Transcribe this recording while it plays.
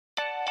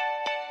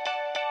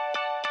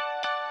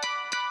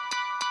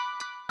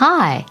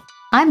Hi,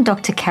 I'm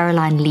Dr.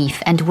 Caroline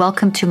Leaf, and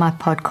welcome to my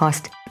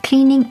podcast,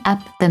 Cleaning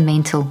Up the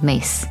Mental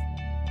Mess.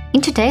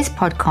 In today's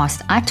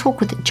podcast, I talk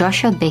with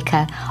Joshua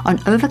Becker on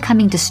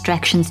overcoming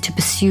distractions to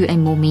pursue a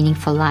more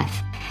meaningful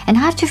life and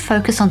how to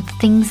focus on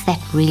things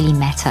that really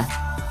matter.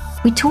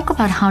 We talk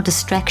about how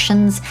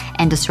distractions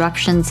and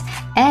disruptions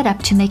add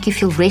up to make you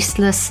feel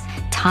restless,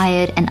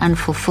 tired, and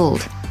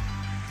unfulfilled.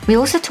 We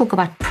also talk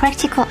about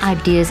practical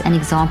ideas and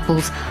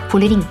examples for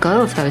letting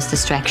go of those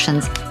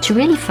distractions to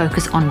really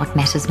focus on what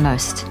matters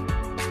most.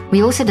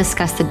 We also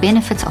discuss the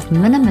benefits of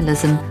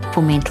minimalism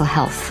for mental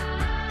health.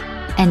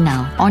 And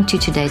now, on to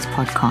today's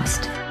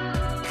podcast.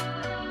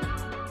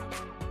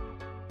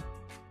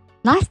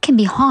 Life can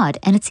be hard,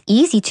 and it's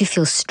easy to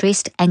feel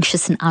stressed,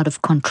 anxious, and out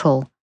of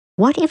control.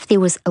 What if there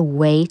was a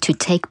way to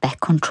take back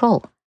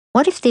control?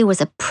 What if there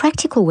was a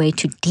practical way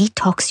to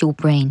detox your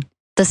brain?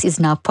 This is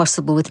now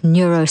possible with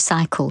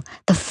NeuroCycle,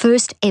 the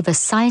first ever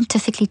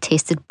scientifically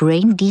tested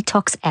brain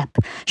detox app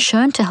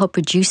shown to help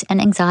reduce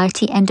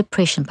anxiety and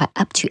depression by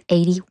up to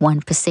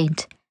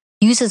 81%.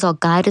 Users are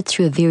guided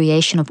through a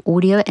variation of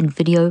audio and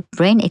video,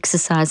 brain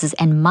exercises,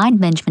 and mind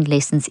management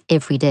lessons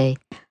every day.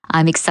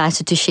 I'm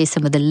excited to share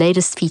some of the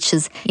latest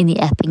features in the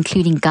app,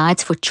 including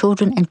guides for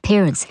children and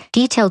parents,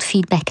 detailed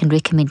feedback and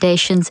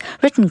recommendations,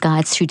 written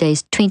guides through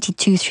days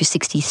 22 through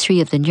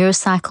 63 of the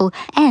NeuroCycle,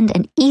 and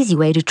an easy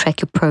way to track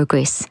your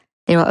progress.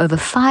 There are over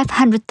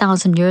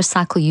 500,000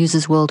 NeuroCycle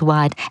users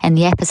worldwide, and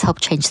the app has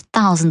helped change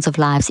thousands of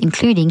lives,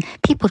 including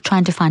people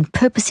trying to find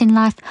purpose in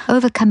life,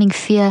 overcoming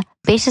fear,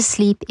 better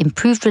sleep,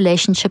 improved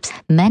relationships,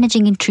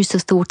 managing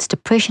intrusive thoughts,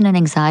 depression and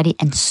anxiety,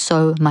 and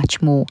so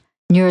much more.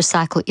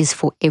 NeuroCycle is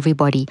for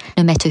everybody.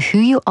 No matter who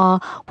you are,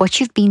 what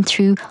you've been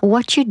through, or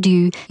what you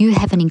do, you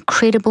have an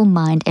incredible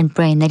mind and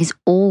brain that is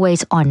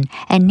always on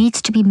and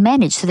needs to be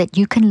managed so that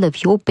you can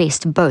live your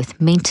best both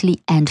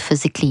mentally and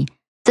physically.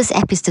 This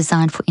app is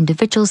designed for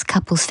individuals,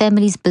 couples,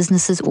 families,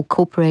 businesses, or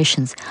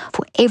corporations,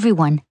 for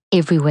everyone,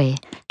 everywhere.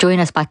 Join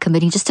us by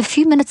committing just a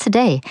few minutes a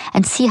day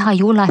and see how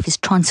your life is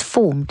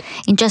transformed.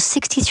 In just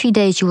 63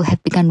 days, you will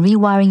have begun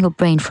rewiring your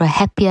brain for a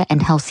happier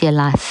and healthier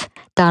life.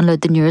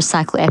 Download the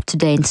NeuroCycle app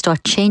today and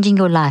start changing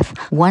your life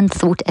one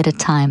thought at a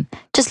time.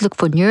 Just look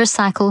for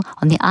NeuroCycle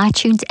on the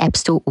iTunes App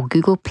Store or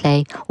Google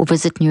Play, or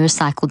visit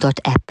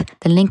neurocycle.app.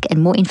 The link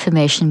and more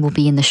information will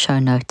be in the show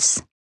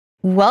notes.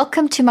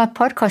 Welcome to my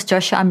podcast,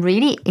 Joshua. I'm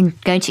really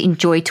going to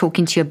enjoy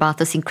talking to you about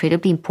this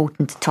incredibly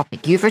important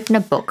topic. You've written a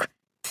book,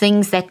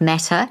 Things That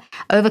Matter,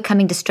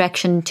 Overcoming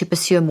Distraction to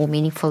Pursue a More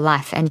Meaningful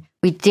Life. And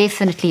we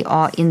definitely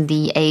are in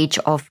the age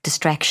of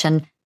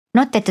distraction.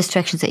 Not that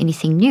distractions are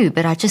anything new,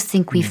 but I just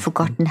think we've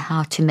forgotten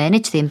how to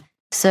manage them.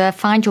 So I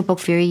find your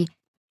book very,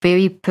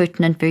 very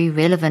pertinent, very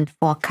relevant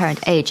for our current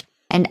age.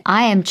 And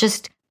I am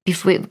just,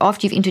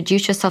 after you've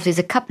introduced yourself, there's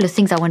a couple of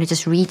things I want to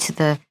just read to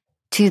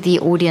the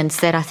audience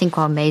that I think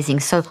are amazing.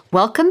 So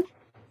welcome.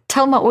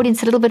 Tell my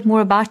audience a little bit more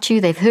about you.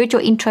 They've heard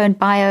your intro and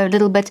bio a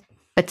little bit,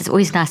 but it's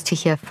always nice to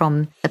hear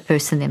from the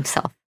person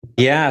themselves.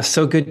 Yeah,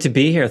 so good to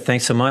be here.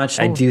 Thanks so much.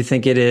 I do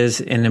think it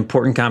is an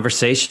important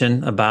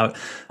conversation about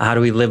how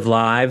do we live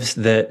lives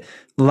that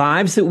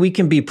we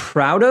can be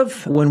proud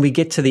of when we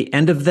get to the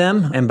end of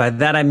them. And by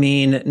that, I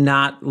mean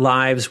not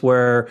lives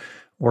where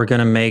we're going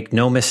to make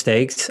no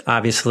mistakes,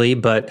 obviously,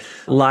 but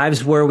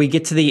lives where we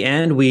get to the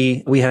end,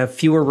 we have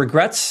fewer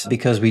regrets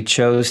because we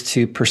chose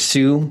to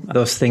pursue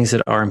those things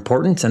that are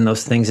important and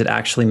those things that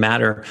actually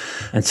matter.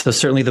 And so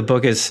certainly the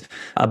book is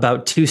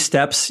about two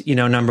steps.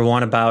 Number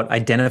one, about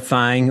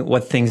identifying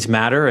what things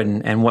matter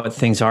and what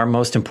things are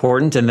most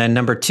important. And then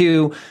number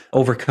two,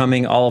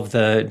 overcoming all of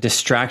the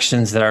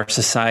distractions that our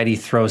society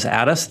throws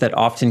at us that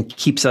often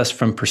keeps us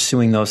from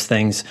pursuing those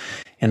things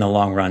in the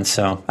long run.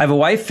 So I have a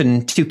wife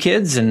and two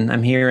kids, and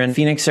I'm here in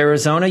Phoenix,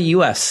 Arizona,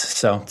 US.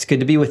 So it's good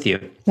to be with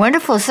you.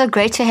 Wonderful. So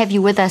great to have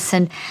you with us.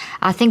 And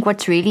I think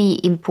what's really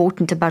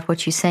important about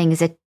what you're saying is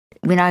that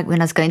when I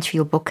was going through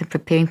your book and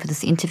preparing for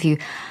this interview,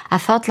 I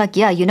felt like,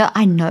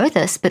 I know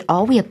this, but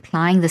are we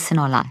applying this in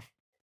our life?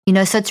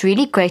 So it's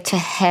really great to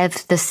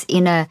have this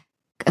in a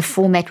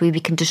format where we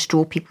can just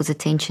draw people's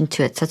attention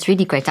to it. So it's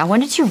really great. I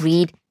wanted to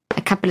read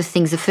a couple of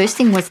things. The first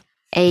thing was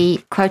a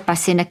quote by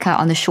Seneca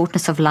on the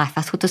shortness of life.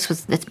 I thought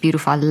that's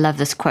beautiful. I love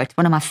this quote.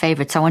 One of my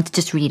favorites. I want to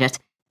just read it.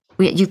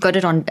 You've got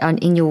it on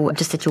in your,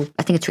 just at your,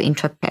 I think it's your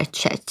intro,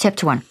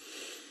 chapter 1.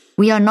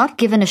 We are not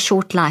given a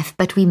short life,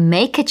 but we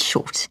make it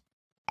short.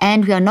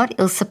 And we are not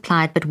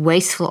ill-supplied, but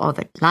wasteful of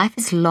it. Life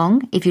is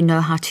long if you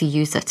know how to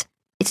use it.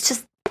 It's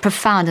just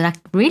profound, and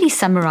it really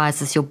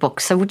summarizes your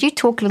book. So would you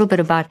talk a little bit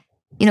about,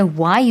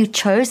 why you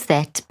chose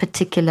that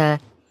particular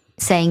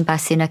saying by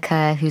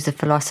Seneca, who's a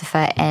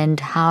philosopher, and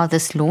how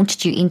this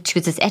launched you into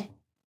this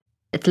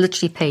at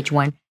literally page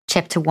 1,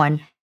 chapter 1,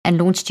 and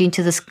launched you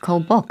into this whole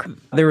book?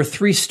 There were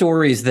three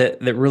stories that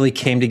really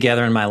came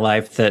together in my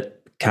life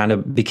that kind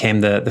of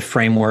became the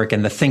framework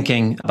and the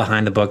thinking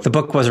behind the book. The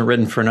book wasn't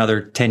written for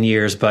another 10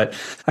 years, but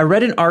I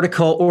read an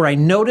article, or I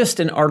noticed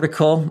an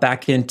article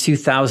back in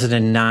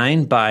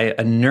 2009 by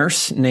a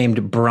nurse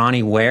named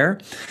Bronnie Ware.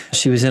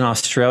 She was in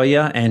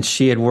Australia and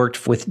she had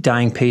worked with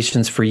dying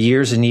patients for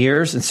years and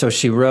years. And so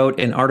she wrote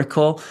an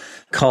article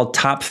called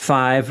Top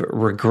 5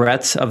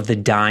 Regrets of the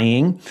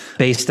Dying,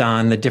 based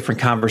on the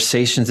different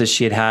conversations that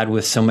she had had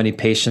with so many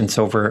patients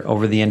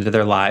over the end of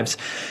their lives.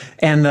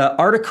 And the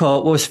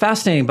article, what was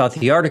fascinating about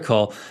the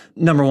article,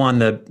 number one,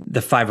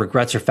 the 5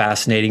 regrets are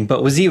fascinating,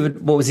 but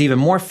what was even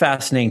more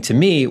fascinating to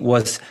me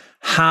was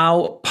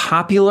how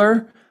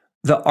popular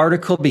the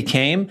article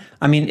became.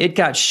 I mean, it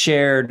got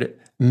shared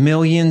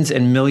millions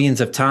and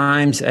millions of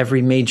times.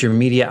 Every major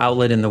media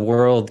outlet in the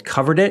world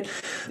covered it.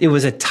 It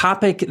was a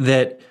topic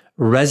that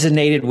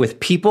resonated with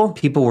people.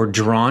 People were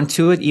drawn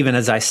to it. Even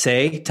as I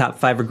say, top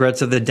 5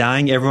 regrets of the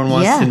dying. Everyone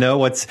wants to know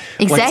what's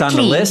on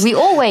the list. We're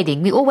all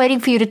waiting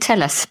for you to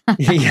tell us.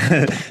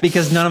 Yeah,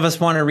 because none of us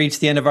want to reach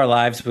the end of our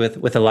lives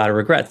with a lot of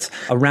regrets.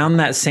 Around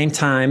that same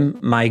time,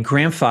 my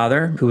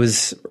grandfather, who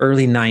was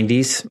early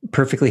 90s,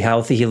 perfectly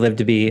healthy, he lived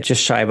to be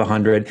just shy of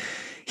 100.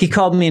 He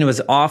called me into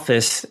his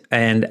office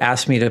and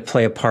asked me to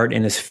play a part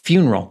in his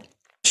funeral.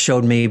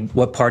 Showed me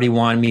what part he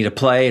wanted me to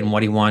play and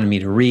what he wanted me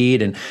to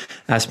read, and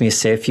asked me to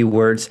say a few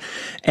words.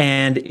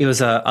 And it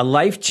was a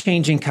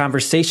life-changing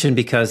conversation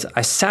because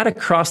I sat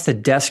across the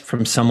desk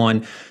from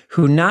someone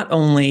who not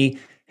only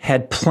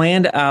had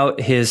planned out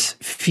his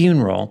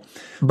funeral,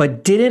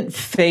 but didn't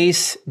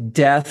face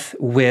death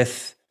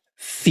with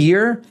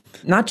fear,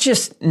 not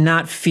just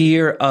not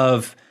fear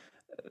of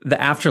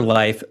the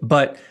afterlife,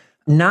 but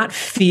not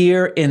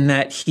fear in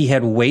that he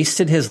had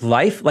wasted his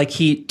life. Like,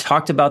 he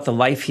talked about the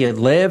life he had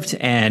lived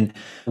and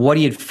what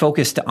he had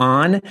focused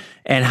on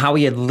and how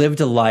he had lived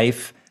a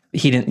life.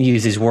 He didn't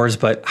use these words,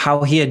 but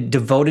how he had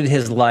devoted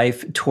his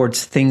life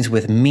towards things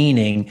with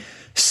meaning,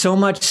 so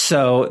much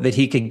so that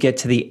he could get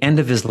to the end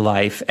of his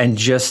life and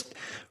just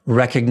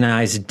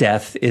recognize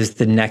death is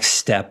the next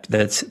step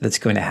that's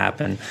going to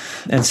happen.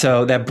 And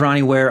so that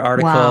Bronnie Ware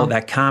article,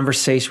 that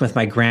conversation with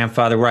my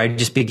grandfather, where I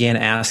just began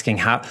asking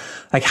how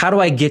do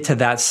I get to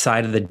that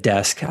side of the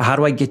desk? How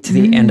do I get to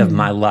the end of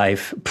my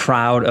life,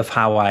 proud of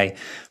how I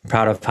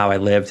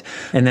lived?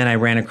 And then I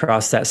ran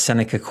across that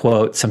Seneca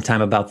quote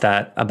sometime about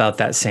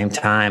that same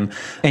time.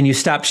 And you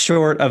stop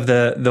short of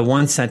the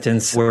one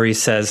sentence where he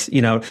says,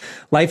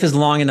 life is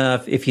long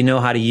enough if you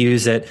know how to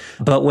use it.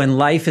 But when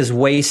life is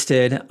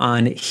wasted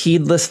on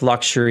heedless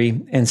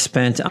luxury and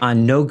spent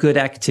on no good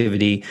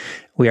activity,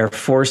 we are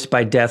forced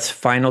by death's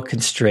final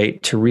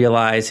constraint to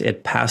realize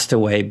it passed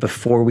away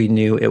before we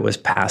knew it was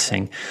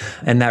passing.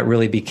 And that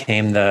really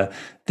became the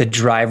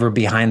driver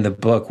behind the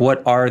book.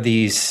 What are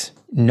these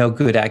no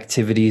good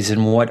activities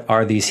and what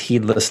are these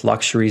heedless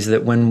luxuries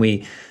that when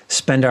we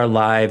spend our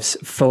lives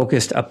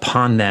focused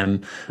upon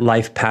them,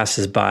 life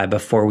passes by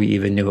before we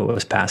even knew it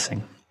was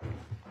passing?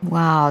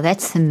 Wow,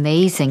 that's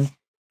amazing.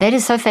 That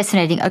is so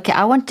fascinating. Okay,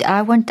 what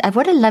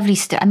a lovely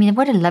story. I mean,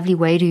 what a lovely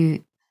way to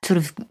sort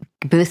of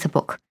birth a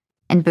book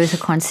and birth a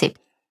concept.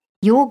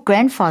 Your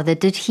grandfather,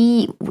 the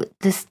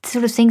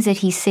sort of things that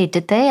he said,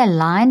 did they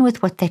align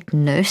with what that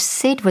nurse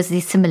said? Was there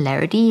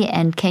similarity?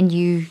 And can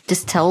you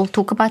just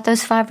talk about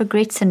those 5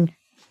 regrets and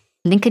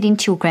link it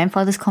into your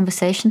grandfather's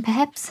conversation,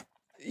 perhaps?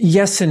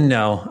 Yes and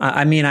no.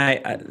 I mean,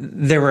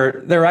 there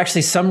were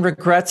actually some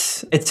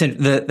regrets. It's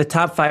the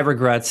top 5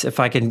 regrets, if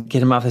I can get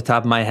them off the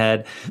top of my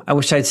head. I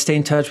wish I'd stayed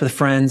in touch with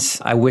friends.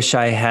 I wish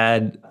I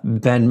had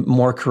been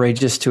more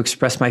courageous to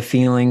express my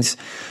feelings.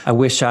 I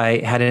wish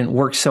I hadn't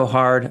worked so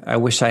hard. I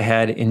wish I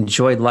had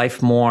enjoyed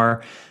life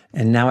more.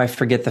 And now I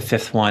forget the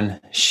 5th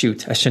one.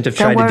 Shoot, I shouldn't have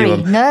tried to do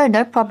them.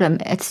 No problem.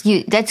 It's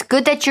you. That's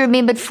good that you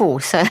remembered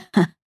 4. So,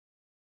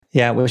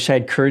 yeah, I wish I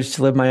had courage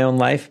to live my own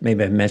life.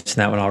 Maybe I mentioned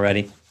that one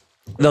already.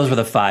 Those were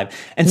the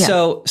 5. And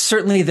so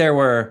certainly there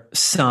were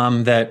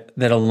some that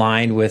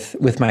aligned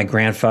with my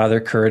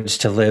grandfather, courage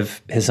to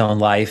live his own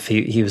life.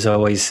 He was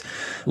always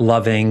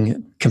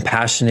loving,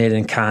 compassionate,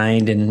 and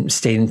kind, and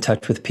stayed in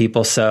touch with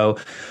people. So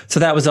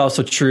that was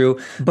also true.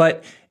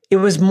 But it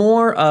was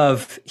more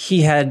of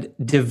he had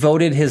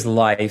devoted his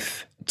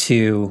life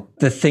to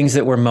the things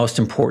that were most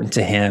important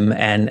to him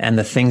and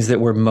the things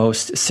that were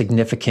most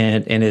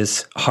significant in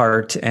his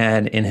heart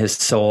and in his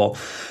soul.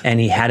 And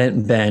he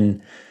hadn't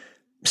been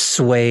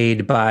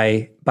swayed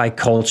by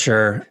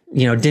culture,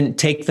 didn't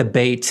take the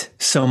bait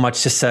so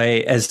much to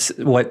say as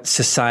what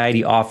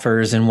society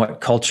offers and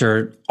what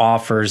culture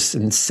offers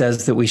and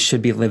says that we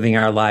should be living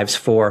our lives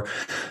for,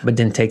 but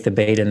didn't take the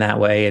bait in that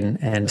way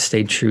and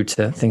stayed true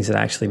to things that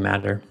actually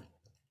matter.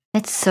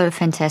 That's so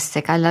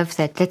fantastic. I love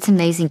that. That's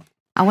amazing.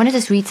 I want to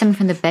just read something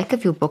from the back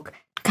of your book,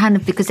 kind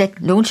of because that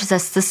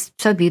this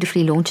so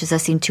beautifully launches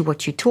us into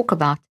what you talk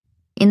about.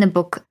 In the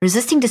book,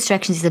 resisting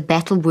distractions is a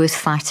battle worth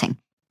fighting.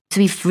 So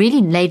we've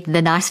really laid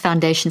the nice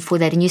foundation for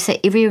that. And you say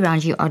everywhere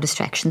around you are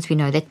distractions. We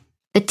know that.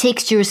 The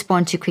text you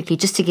respond to quickly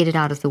just to get it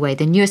out of the way.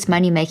 The newest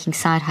money-making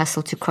side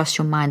hustle to cross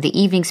your mind. The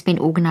evening spent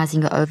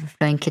organizing your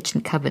overflowing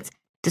kitchen cupboards.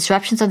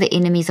 Disruptions are the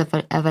enemies of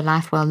a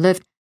life well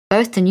lived.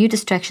 both the new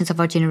distractions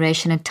of our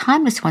generation and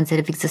timeless ones that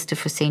have existed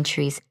for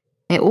centuries.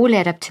 They all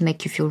add up to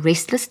make you feel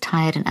restless,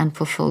 tired, and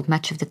unfulfilled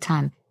much of the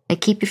time. They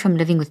keep you from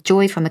living with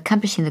joy, from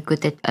accomplishing the good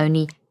that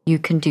only you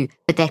can do.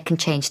 But that can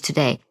change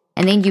today.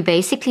 And then you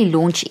basically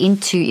launch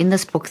into, in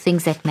this book,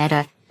 Things That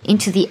Matter,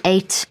 into the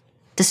 8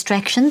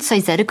 distractions. So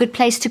is that a good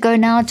place to go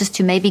now, just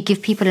to maybe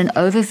give people an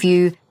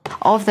overview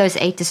of those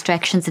 8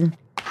 distractions and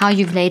how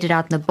you've laid it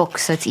out in the book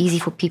so it's easy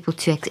for people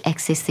to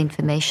access the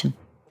information?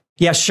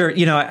 Yeah, sure.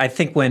 I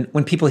think when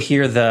people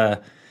hear the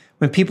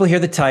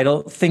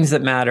title, Things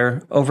That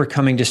Matter,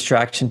 Overcoming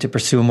Distraction to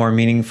Pursue a More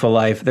Meaningful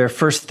Life, their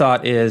first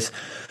thought is,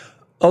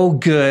 oh,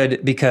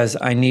 good, because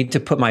I need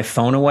to put my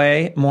phone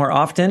away more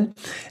often.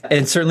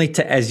 And certainly,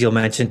 as you'll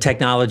mention,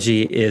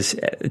 technology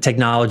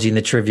and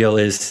the trivial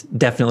is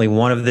definitely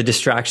one of the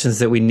distractions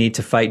that we need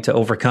to fight to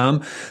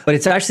overcome. But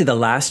it's actually the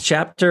last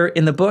chapter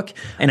in the book.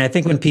 And I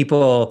think when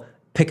people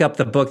pick up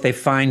the book, they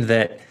find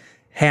that,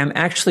 hey, I'm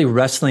actually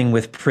wrestling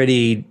with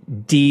pretty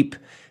deep,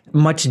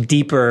 much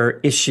deeper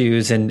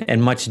issues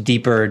and much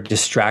deeper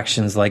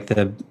distractions, like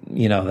the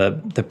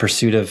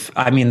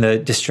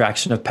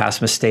distraction of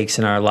past mistakes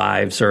in our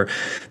lives, or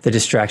the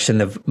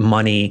distraction of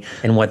money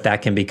and what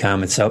that can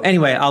become. And so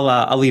anyway,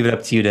 I'll leave it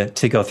up to you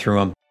to go through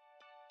them.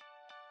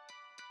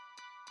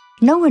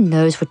 No one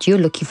knows what you're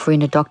looking for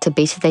in a doctor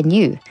better than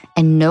you,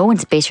 and no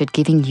one's better at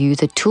giving you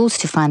the tools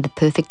to find the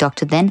perfect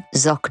doctor than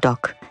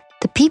ZocDoc.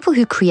 The people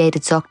who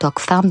created ZocDoc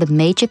found the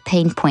major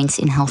pain points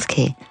in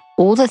healthcare,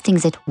 all the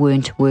things that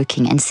weren't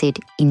working, and said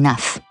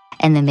enough.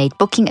 And they made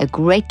booking a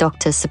great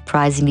doctor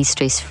surprisingly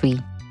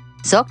stress-free.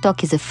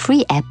 ZocDoc is a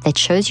free app that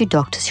shows you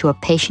doctors who are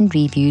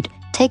patient-reviewed,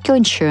 take your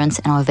insurance,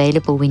 and are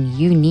available when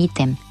you need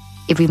them.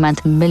 Every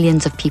month,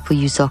 millions of people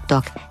use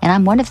ZocDoc, and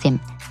I'm one of them.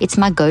 It's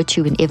my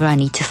go-to whenever I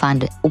need to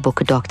find or book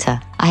a doctor.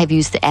 I have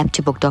used the app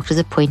to book doctor's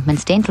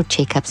appointments, dental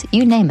checkups,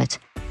 you name it.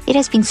 It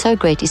has been so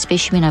great,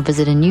 especially when I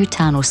visit a new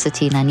town or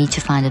city and I need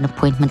to find an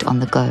appointment on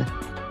the go.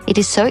 It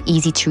is so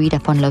easy to read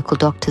up on local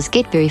doctors,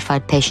 get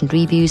verified patient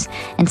reviews,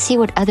 and see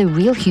what other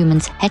real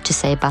humans had to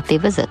say about their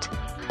visit.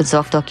 With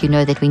ZocDoc, you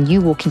know that when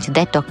you walk into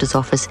that doctor's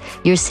office,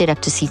 you're set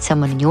up to see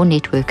someone in your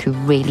network who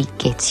really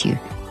gets you.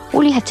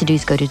 All you have to do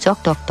is go to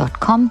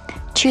ZocDoc.com,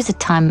 choose a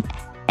time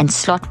and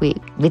slot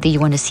whether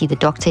you want to see the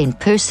doctor in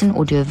person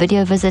or do a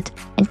video visit,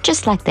 and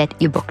just like that,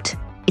 you're booked.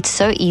 It's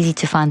so easy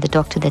to find the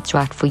doctor that's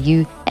right for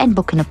you and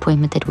book an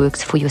appointment that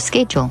works for your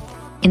schedule.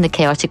 In the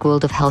chaotic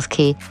world of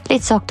healthcare,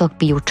 let ZocDoc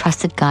be your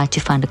trusted guide to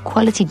find a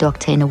quality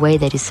doctor in a way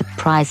that is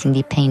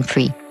surprisingly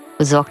pain-free.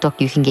 With ZocDoc,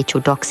 you can get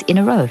your docs in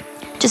a row.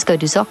 Just go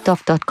to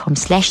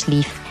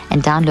ZocDoc.com/leaf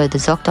and download the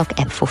ZocDoc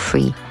app for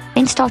free.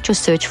 Then start your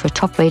search for a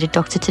top-rated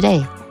doctor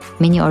today.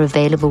 Many are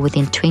available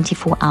within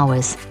 24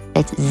 hours.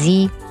 That's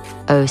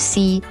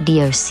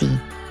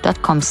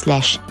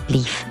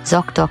ZocDoc.com/leaf.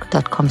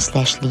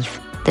 ZocDoc.com/leaf.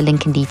 The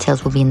link and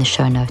details will be in the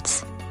show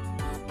notes.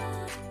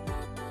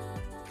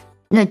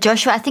 No,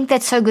 Joshua, I think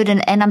that's so good.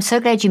 And I'm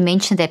so glad you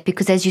mentioned that,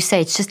 because as you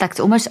say, it's just like it's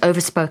almost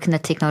overspoken, the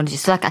technology.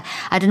 So like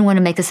I didn't want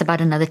to make this about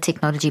another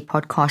technology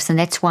podcast. And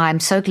that's why I'm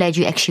so glad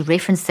you actually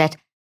referenced that,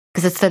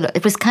 because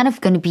it was kind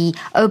of going to be,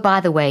 oh, by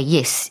the way,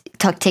 yes,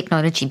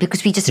 technology,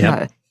 because we just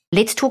know.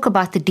 Let's talk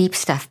about the deep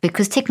stuff,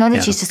 because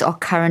technology is just our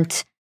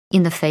current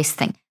in the face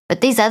thing. But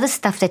there's other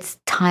stuff that's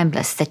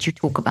timeless that you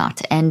talk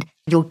about, and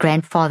your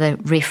grandfather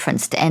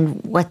referenced,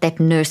 and what that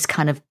nurse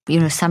kind of,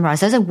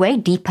 summarized. Those are way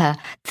deeper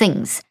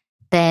things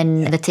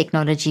than the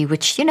technology,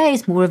 which,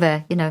 is more of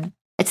a,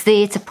 it's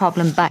there, it's a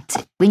problem.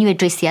 But when you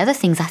address the other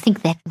things, I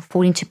think that will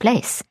fall into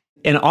place.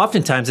 And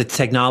oftentimes the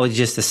technology is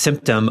just a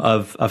symptom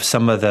of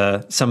some of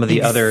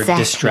the other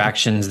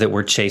distractions that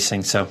we're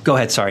chasing. So go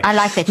ahead, sorry. I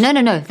like that.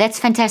 No, that's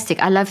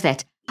fantastic. I love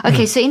that.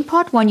 Okay, so in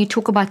part 1, you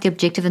talk about the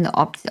objective and the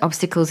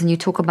obstacles, and you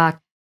talk about,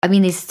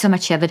 there's so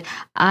much here, but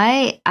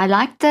I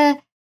like the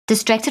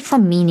distracted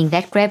from meaning,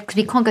 that grab, because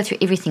we can't go through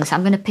everything. So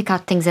I'm going to pick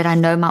out things that I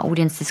know my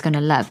audience is going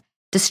to love.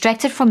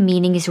 Distracted from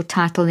meaning is your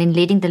title, and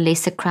letting the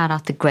lesser crowd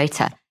out the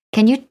greater.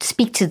 Can you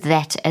speak to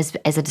that as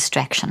a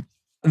distraction?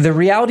 The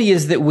reality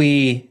is that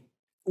we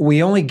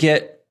only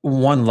get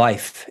one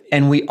life,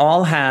 and we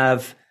all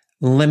have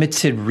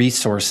limited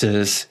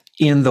resources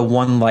in the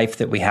one life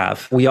that we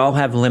have. We all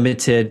have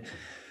limited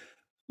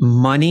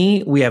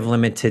money, we have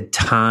limited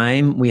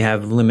time, we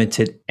have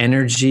limited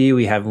energy,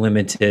 we have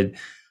limited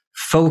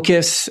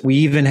focus, we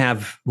even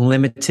have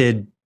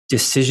limited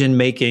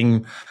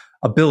decision-making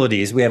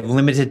abilities. We have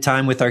limited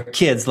time with our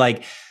kids.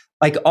 Like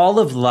all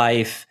of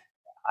life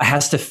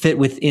has to fit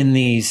within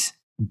these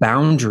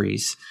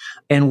boundaries.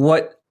 And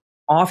what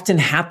often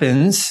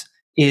happens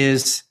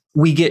is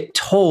we get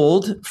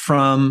told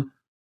from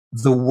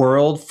the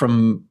world,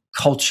 from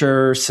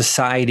culture,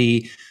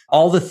 society,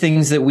 all the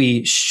things that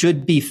we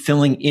should be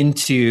filling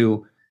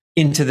into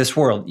this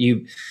world.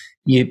 You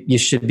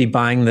should be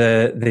buying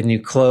the new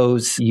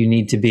clothes. You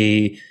need to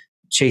be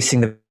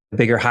chasing the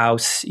bigger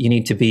house. You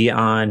need to be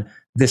on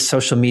this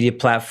social media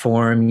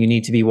platform. You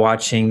need to be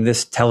watching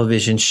this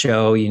television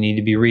show. You need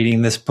to be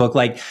reading this book.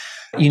 Like,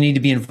 you need to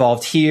be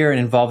involved here and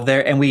involved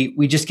there. And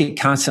we just get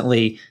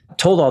constantly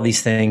told all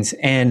these things.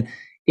 And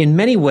in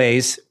many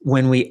ways,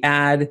 when we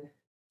add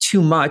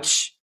too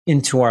much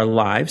into our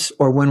lives,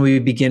 or when we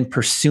begin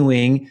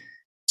pursuing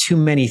too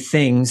many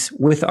things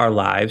with our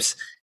lives,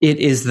 it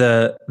is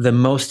the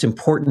most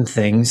important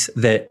things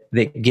that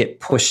get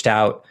pushed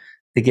out.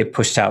 They get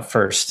pushed out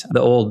first. The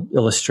old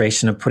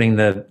illustration of putting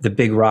the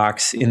big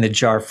rocks in the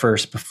jar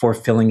first before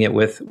filling it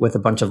with a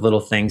bunch of little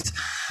things,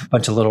 a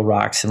bunch of little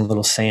rocks and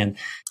little sand.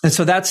 And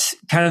so that's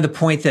kind of the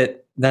point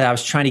that I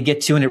was trying to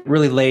get to. And it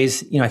really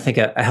lays, I think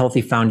a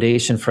healthy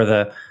foundation for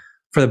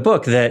the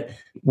book, that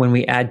when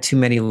we add too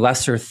many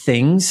lesser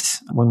things,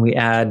 when we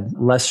add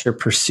lesser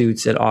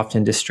pursuits, it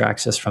often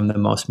distracts us from the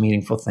most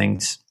meaningful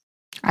things.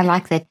 I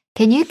like that.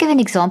 Can you give an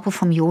example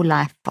from your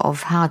life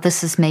of how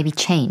this has maybe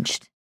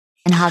changed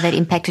and how that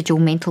impacted your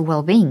mental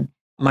well-being?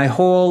 My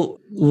whole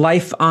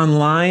life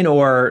online,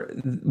 or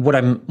what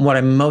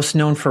I'm most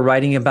known for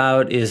writing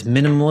about, is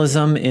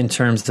minimalism in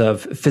terms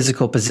of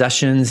physical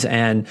possessions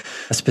and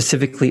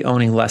specifically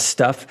owning less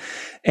stuff.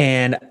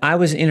 And I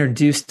was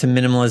introduced to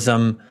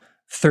minimalism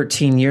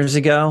 13 years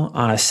ago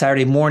on a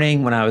Saturday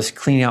morning when I was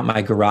cleaning out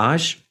my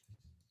garage.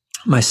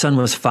 My son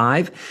was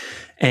 5,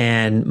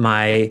 and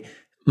my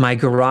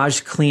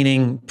garage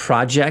cleaning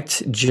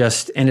project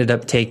just ended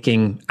up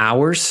taking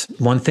hours.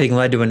 One thing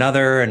led to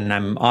another, and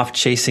I'm off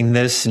chasing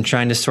this and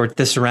trying to sort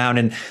this around.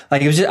 And I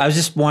was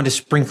just wanting to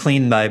spring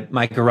clean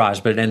my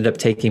garage, but it ended up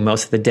taking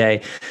most of the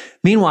day.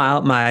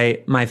 Meanwhile,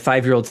 my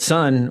 5-year-old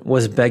son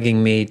was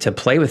begging me to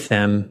play with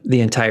him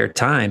the entire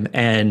time.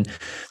 And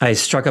I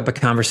struck up a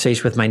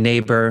conversation with my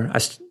neighbor. I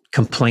was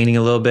complaining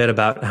a little bit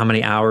about how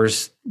many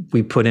hours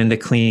we put into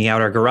cleaning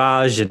out our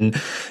garage, and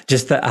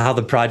just how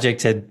the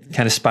project had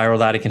kind of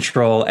spiraled out of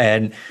control.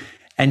 And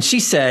she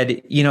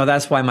said,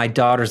 that's why my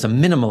daughter's a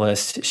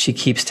minimalist. She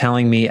keeps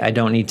telling me I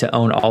don't need to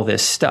own all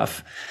this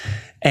stuff.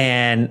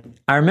 And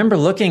I remember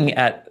looking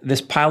at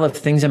this pile of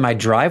things in my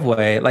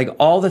driveway, like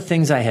all the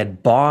things I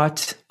had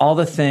bought, all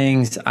the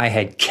things I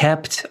had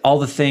kept, all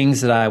the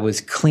things that I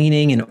was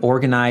cleaning and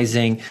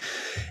organizing.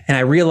 And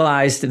I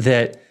realized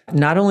that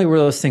not only were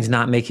those things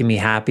not making me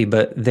happy,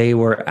 but they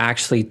were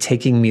actually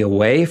taking me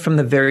away from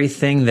the very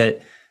thing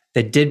that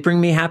did bring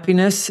me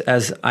happiness,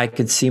 as I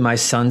could see my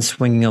son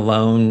swinging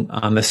alone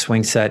on the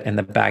swing set in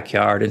the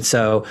backyard. And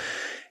so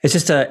it's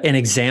just an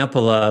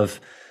example of,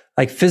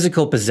 like,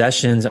 physical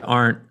possessions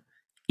aren't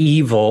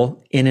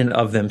evil in and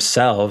of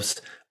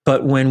themselves,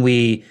 but when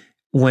we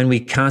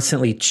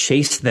constantly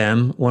chase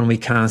them, when we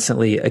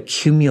constantly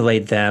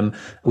accumulate them,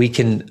 we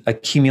can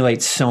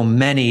accumulate so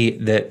many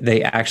that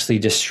they actually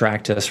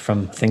distract us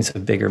from things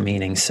of bigger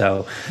meaning.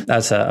 So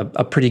that's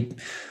a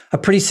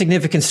pretty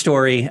significant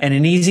story, and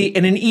an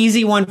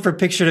easy one for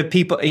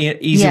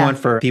one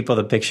for people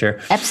to picture.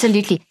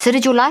 Absolutely. So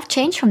did your life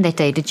change from that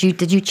day? Did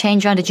you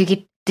change around?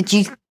 Did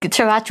you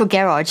throw out your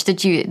garage?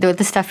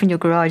 The stuff in your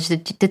garage?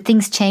 Did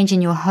things change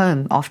in your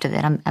home after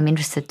that? I'm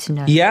interested to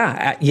know.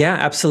 Yeah,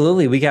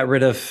 absolutely. We got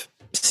rid of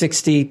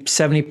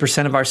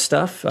 60-70% of our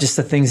stuff, just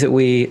the things that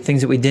we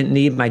didn't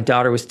need. My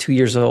daughter was 2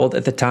 years old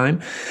at the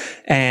time,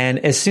 and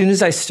as soon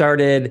as I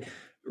started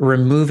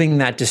removing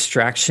that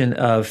distraction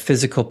of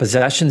physical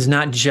possessions,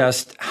 not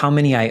just how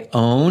many I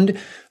owned,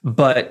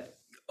 but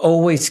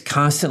always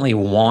constantly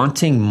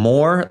wanting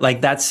more,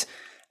 like that's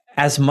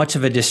as much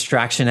of a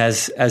distraction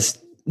as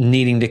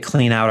needing to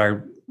clean out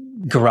our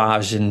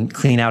garage and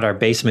clean out our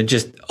basement,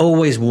 just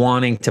always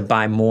wanting to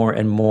buy more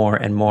and more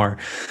and more.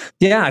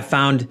 Yeah, I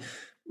found,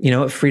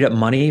 it freed up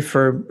money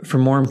for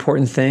more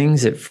important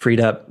things. It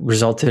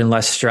resulted in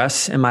less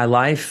stress in my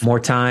life, more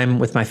time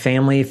with my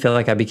family. I feel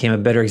like I became a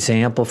better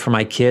example for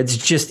my kids,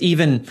 just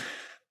even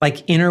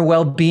like inner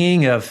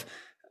well-being of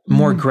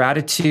more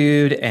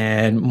gratitude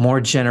and more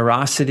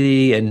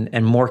generosity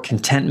and more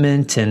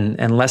contentment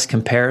and less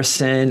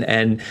comparison.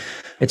 And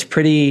it's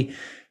pretty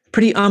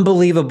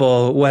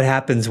unbelievable what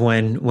happens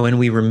when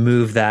we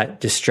remove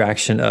that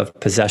distraction of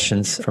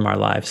possessions from our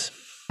lives.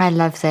 I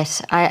love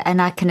that.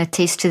 I can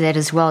attest to that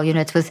as well.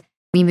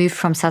 We moved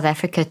from South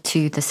Africa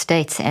to the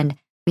States, and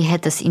we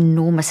had this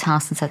enormous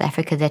house in South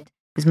Africa that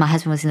was, my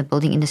husband was in the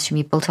building industry.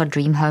 We built our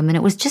dream home, and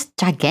it was just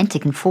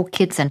gigantic, and 4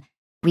 kids, and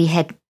we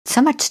had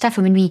so much stuff.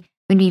 And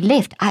when we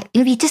left,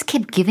 we just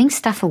kept giving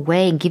stuff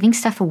away, and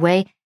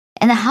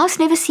the house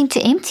never seemed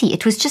to empty.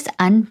 It was just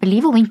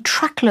unbelievable. In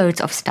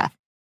truckloads of stuff.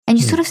 And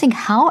you sort of think,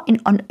 how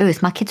on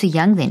earth, my kids were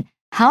young then,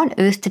 how on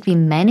earth did we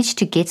manage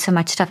to get so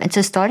much stuff? And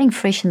so starting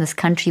fresh in this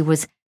country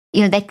was,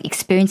 that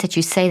experience that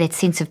you say, that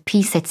sense of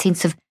peace, that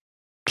sense of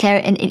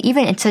clarity,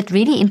 and so it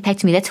really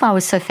impacted me. That's why I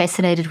was so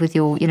fascinated with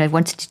your,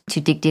 wanted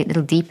to dig a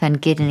little deeper and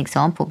get an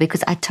example,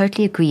 because I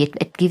totally agree.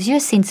 It gives you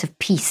a sense of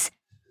peace.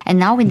 And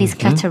now when there's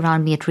clutter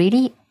around me,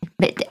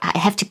 I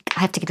have to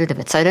get rid of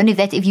it. So I don't know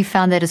if you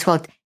found that as well.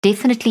 It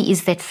definitely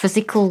is that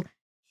physical,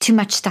 too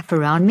much stuff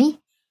around me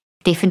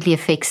definitely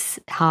affects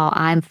how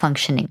I'm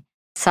functioning.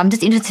 So I'm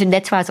just interested,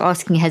 that's why I was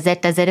asking, does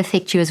that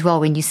affect you as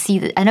well when you see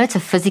that? I know it's a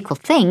physical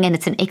thing and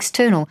it's an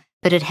external,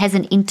 but it has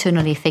an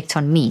internal effect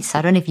on me. So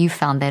I don't know if you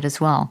found that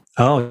as well.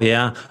 Oh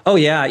yeah.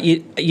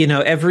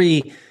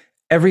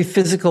 every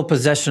physical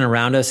possession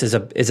around us is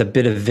a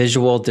bit of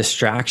visual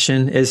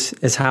distraction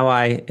is how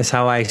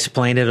I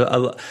explain it. I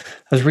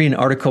was reading an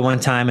article one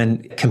time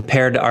and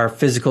compared our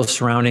physical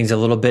surroundings a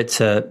little bit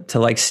to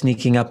like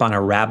sneaking up on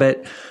a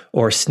rabbit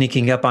or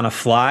sneaking up on a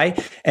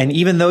fly. And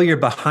even though you're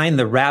behind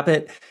the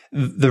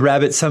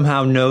rabbit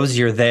somehow knows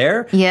you're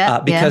there.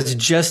 Because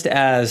just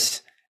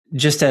as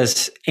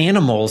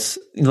animals,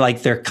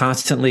 like they're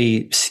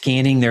constantly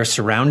scanning their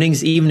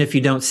surroundings, even if you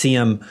don't see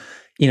them,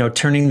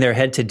 turning their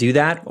head to do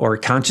that or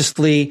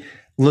consciously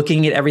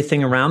looking at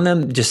everything around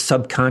them, just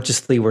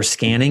subconsciously we're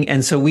scanning.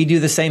 And so we do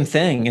the same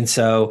thing. And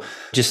so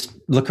just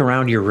look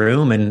around your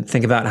room and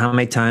think about how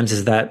many times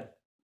is that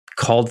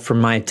called for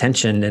my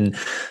attention. And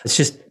it's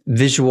just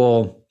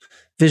visual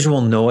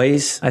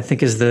noise, I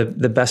think, is the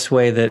best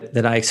way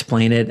that I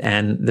explain it.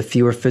 And the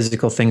fewer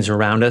physical things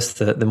around us,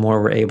 the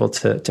more we're able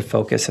to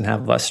focus and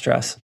have less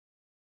stress.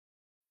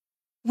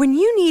 When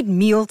you need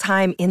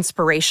mealtime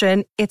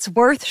inspiration, it's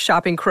worth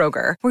shopping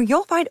Kroger, where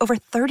you'll find over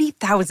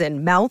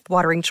 30,000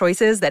 mouth-watering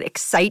choices that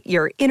excite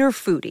your inner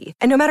foodie.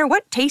 And no matter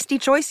what tasty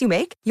choice you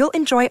make, you'll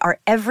enjoy our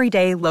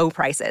everyday low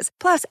prices,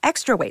 plus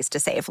extra ways to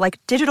save,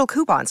 like digital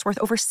coupons worth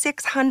over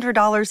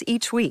 $600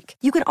 each week.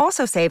 You can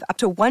also save up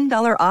to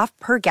 $1 off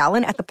per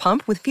gallon at the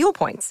pump with fuel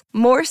points.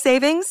 More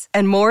savings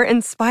and more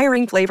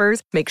inspiring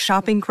flavors make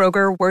shopping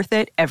Kroger worth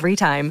it every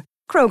time.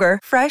 Kroger,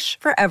 fresh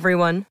for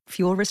everyone.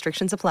 Fuel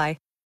restrictions apply.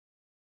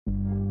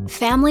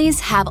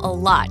 Families have a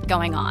lot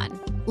going on.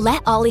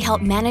 Let Ollie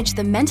help manage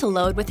the mental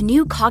load with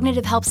new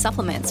cognitive help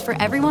supplements for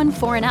everyone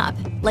 4 and up,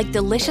 like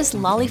delicious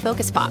Lolly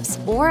Focus Pops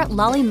or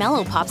Lolly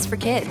Mellow Pops for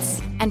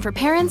kids. And for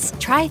parents,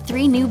 try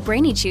 3 new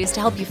Brainy Chews to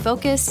help you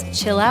focus,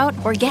 chill out,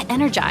 or get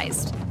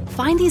energized.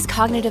 Find these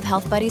cognitive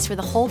health buddies for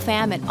the whole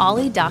fam at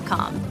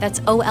ollie.com. That's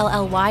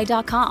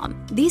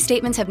OLLY.com. These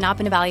statements have not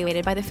been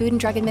evaluated by the Food and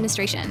Drug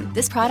Administration.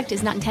 This product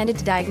is not intended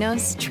to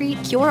diagnose,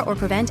 treat, cure, or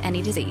prevent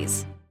any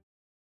disease.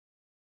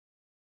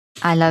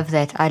 I love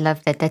that.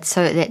 That's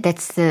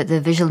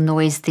the visual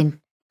noise.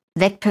 Then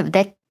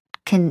that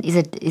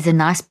is a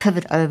nice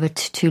pivot over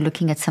to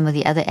looking at some of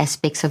the other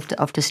aspects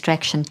of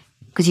distraction,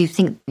 because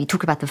we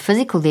talk about the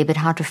physical there, but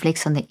how it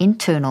reflects on the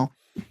internal.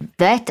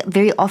 That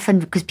very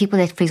often, because people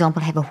that, for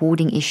example, have a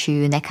hoarding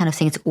issue and that kind of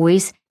thing, it's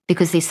always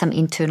because there's some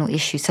internal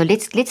issue. So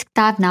let's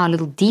dive now a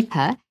little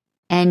deeper.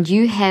 And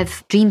you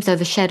have dreams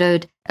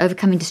overshadowed,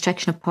 overcoming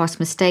distraction of past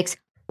mistakes.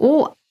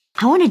 Or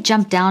I want to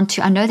jump down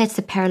to, I know that's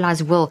the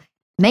paralyzed will.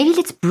 Maybe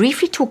let's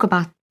briefly talk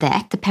about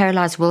that, the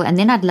paralyzed will, and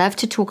then I'd love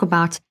to talk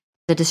about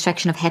the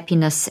distraction of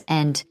happiness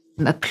and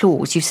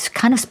applause. You've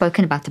kind of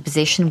spoken about the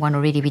possession one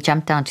already. We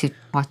jumped down to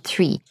part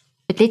 3.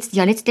 But let's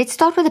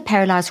start with the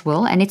paralyzed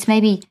will, and it's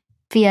maybe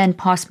fear and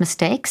past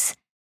mistakes,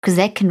 because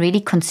that can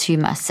really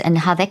consume us and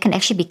how that can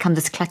actually become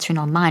this clutter in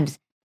our mind.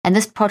 And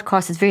this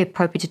podcast is very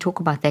appropriate to talk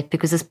about that,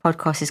 because this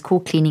podcast is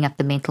called Cleaning Up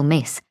the Mental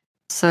Mess.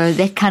 So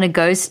that kind of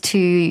goes to,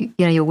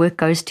 your work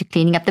goes to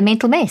cleaning up the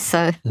mental mess.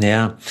 So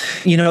yeah,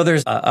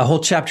 there's a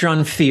whole chapter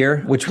on fear,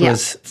 which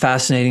was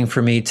fascinating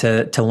for me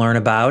to learn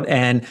about.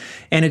 And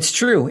it's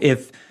true.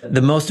 If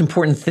the most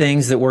important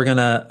things that we're going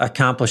to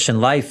accomplish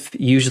in life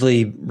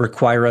usually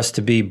require us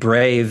to be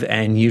brave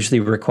and usually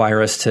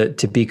require us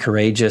to be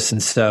courageous.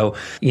 And so,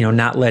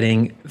 not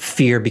letting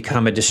fear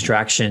become a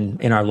distraction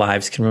in our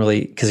lives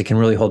because it can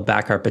really hold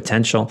back our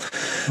potential.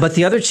 But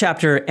the other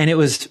chapter, and it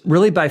was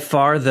really by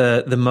far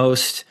the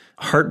most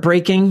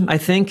heartbreaking, I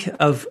think,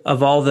 of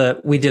all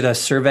we did a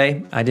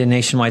survey. I did a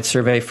nationwide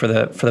survey for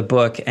the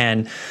book.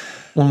 And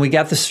when we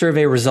got the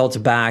survey results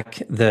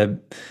back,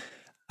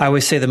 I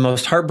always say the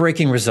most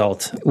heartbreaking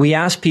result, we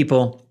asked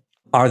people,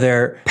 are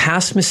there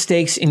past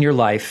mistakes in your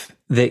life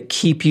that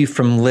keep you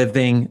from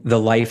living the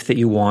life that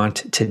you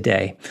want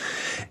today?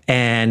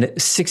 And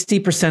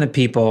 60% of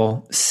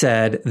people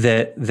said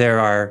that there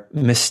are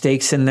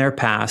mistakes in their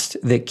past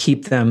that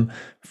keep them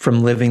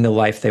from living the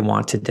life they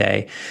want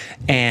today.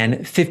 And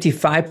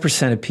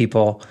 55% of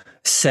people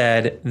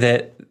said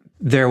that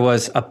there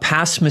was a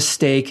past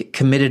mistake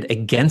committed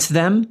against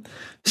them.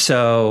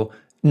 So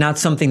not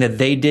something that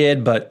they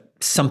did, but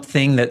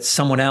something that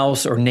someone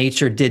else or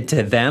nature did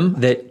to them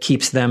that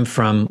keeps them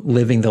from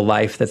living the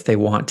life that they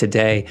want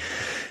today.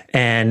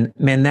 And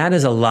man,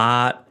 that's a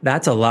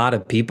lot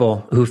of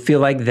people who feel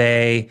like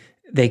they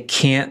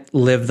can't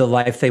live the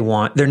life they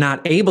want. They're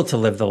not able to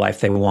live the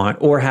life they want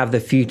or have the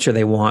future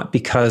they want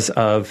because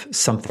of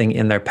something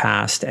in their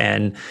past.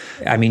 And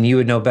I mean, you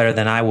would know better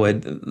than I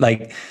would.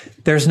 Like,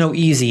 there's no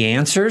easy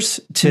answers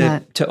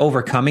to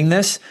overcoming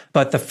this,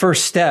 but the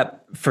first step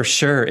for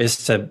sure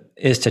is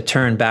to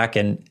turn back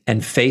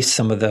and face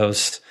some of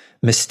those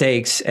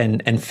mistakes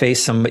and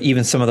face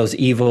even some of those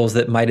evils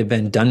that might have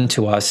been done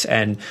to us,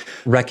 and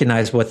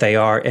recognize what they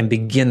are and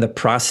begin the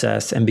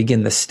process and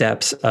begin the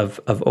steps of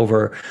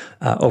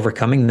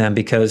overcoming them.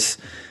 Because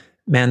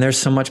man, there's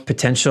so much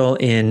potential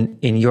in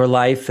your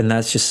life, and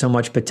that's just so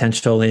much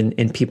potential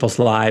in people's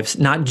lives,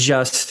 not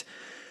just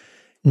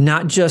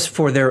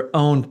for their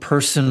own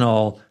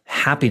personal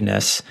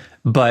happiness,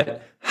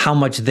 but how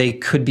much they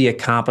could be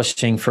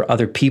accomplishing for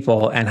other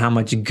people and how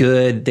much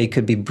good they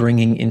could be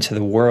bringing into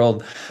the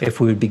world if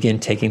we would begin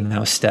taking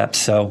those steps.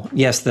 So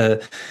yes,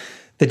 the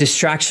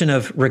distraction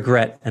of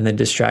regret and the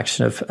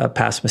distraction of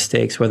past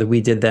mistakes, whether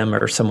we did them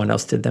or someone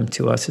else did them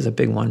to us, is a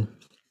big one.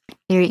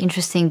 Very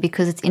interesting,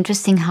 because it's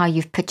interesting how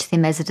you've pitched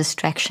them as a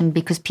distraction,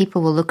 because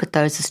people will look at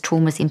those as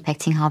traumas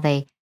impacting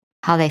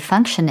how they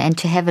function, and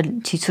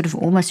to sort of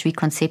almost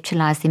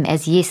reconceptualize them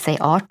as, yes, they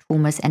are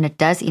traumas and it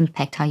does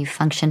impact how you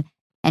function,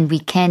 and we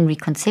can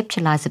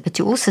reconceptualize it, but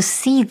to also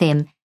see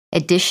them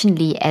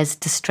additionally as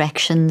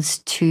distractions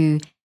to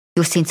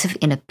your sense of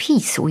inner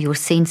peace, or your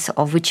sense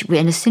of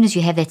and as soon as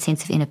you have that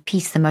sense of inner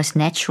peace, the most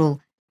natural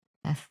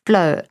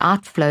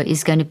outflow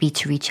is going to be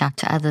to reach out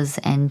to others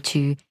and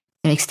to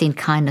extend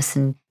kindness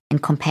and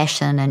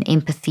compassion and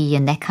empathy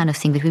and that kind of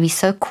thing. But when we're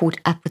so caught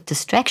up with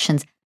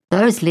distractions,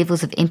 those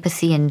levels of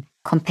empathy and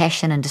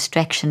compassion and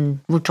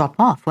distraction will drop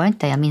off, won't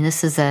they? I mean,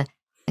 this is a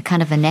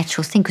kind of a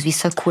natural thing, because we're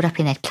so caught up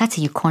in that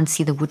clutter, you can't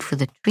see the wood for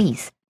the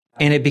trees.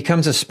 And it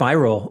becomes a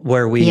spiral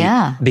where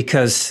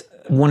because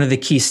one of the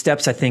key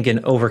steps, I think,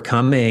 in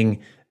overcoming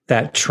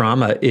that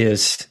trauma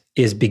is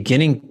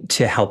beginning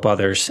to help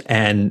others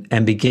and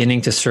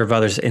beginning to serve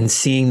others, and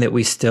seeing that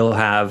we still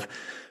have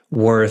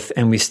worth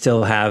and we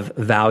still have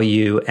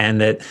value, and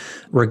that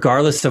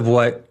regardless of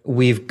what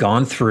we've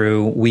gone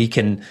through, we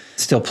can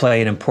still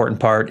play an important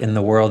part in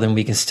the world and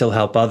we can still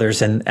help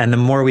others. And the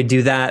more we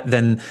do that,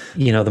 then,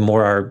 the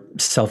more our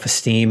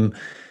self-esteem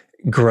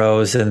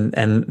grows and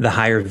the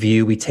higher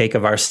view we take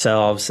of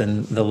ourselves,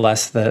 and the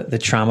less the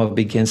trauma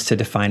begins to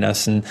define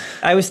us. And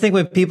I always think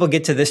when people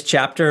get to this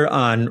chapter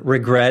on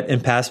regret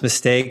and past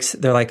mistakes,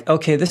 they're like,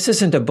 okay, this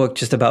isn't a book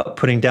just about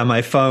putting down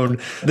my phone.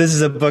 This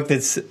is a book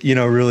that's,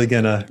 really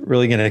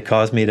gonna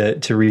cause me to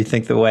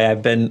rethink the way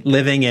I've been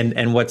living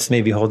and what's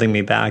maybe holding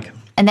me back.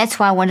 And that's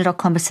why I wanted our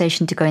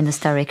conversation to go in this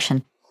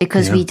direction,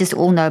 because we just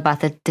all know about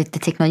the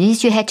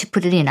technologies. You had to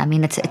put it in. I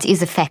mean, it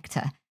is a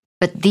factor,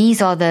 but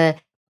these are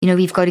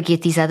we've got to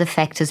get these other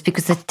factors,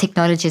 because the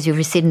technology, as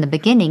you said in the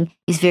beginning,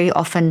 is very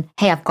often,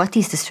 hey, I've got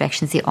these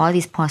distractions. There are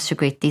these past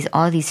regrets. These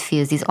are these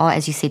fears. These are,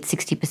 as you said,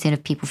 60%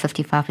 of people,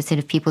 55%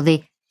 of people.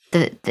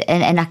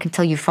 And I can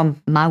tell you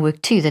from my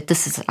work too, that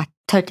I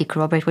totally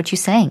corroborate what you're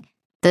saying.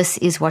 This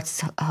is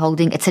what's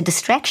it's a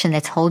distraction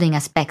that's holding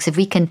us back. So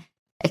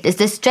a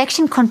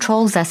distraction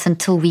controls us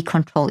until we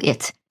control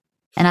it.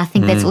 And I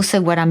think that's also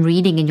what I'm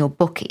reading in your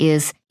book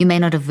is, you may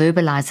not have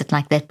verbalized it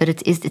like that, but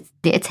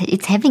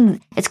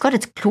it's got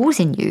its claws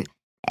in you.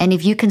 And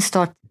if you can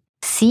start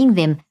seeing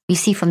them, we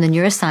see from the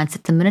neuroscience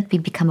that the minute we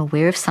become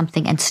aware of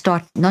something and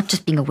start not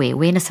just being aware,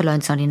 awareness alone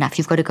is not enough.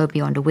 You've got to go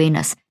beyond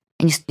awareness,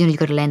 and you've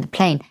got to land the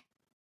plane.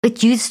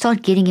 But you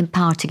start getting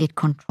empowered to get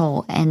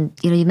control. And,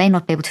 you may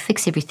not be able to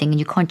fix everything, and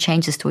you can't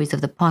change the stories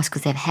of the past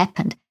because they've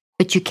happened,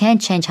 but you can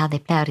change how they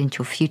play out into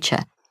your future.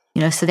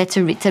 So it's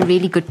a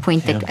really good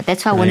point.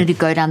 That's why I wanted to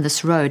go down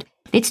this road.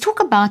 Let's talk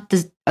about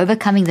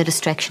overcoming the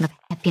distraction of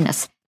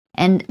happiness.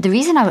 And the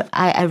reason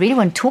I really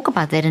want to talk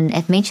about that, and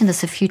I've mentioned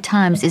this a few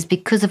times, is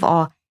because of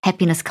our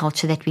happiness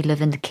culture that we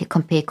live in, the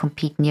compare,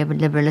 compete,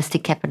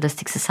 neoliberalistic,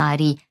 capitalistic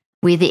society,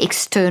 where the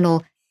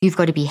external, you've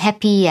got to be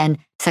happy and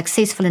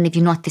successful, and if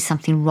you're not, there's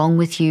something wrong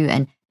with you,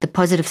 and the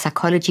positive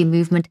psychology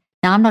movement.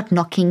 Now, I'm not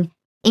knocking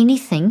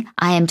anything.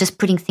 I am just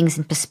putting things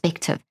in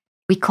perspective.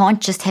 We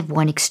can't just have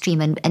one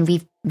extreme, and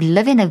we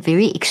live in a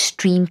very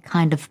extreme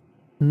kind of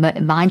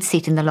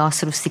mindset in the last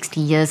sort of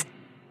 60 years.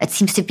 It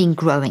seems to have been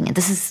growing, and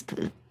this is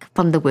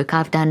from the work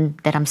I've done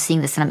that I'm seeing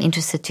this, and I'm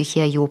interested to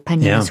hear your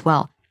opinion as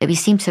well. That we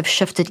seem to have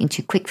shifted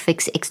into quick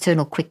fix,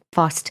 external, quick,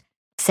 fast,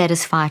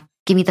 satisfy.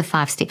 Give me the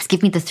 5 steps.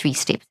 Give me the 3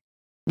 steps.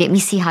 Let me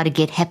see how to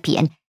get happy.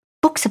 And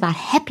books about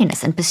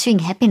happiness and pursuing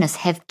happiness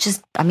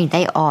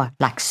they are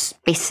like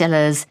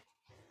bestsellers,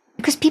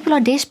 because people are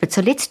desperate.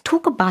 So let's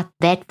talk about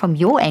that from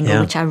your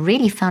angle, which I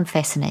really found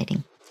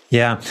fascinating.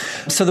 Yeah.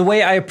 So the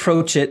way I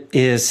approach it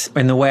is,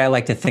 and the way I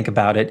like to think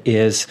about it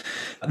is,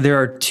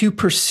 there are 2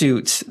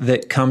 pursuits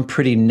that come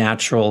pretty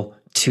natural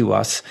to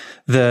us.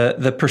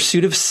 The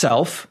pursuit of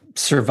self,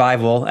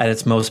 survival at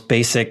its most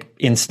basic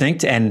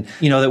instinct, and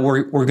that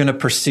we're going to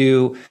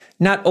pursue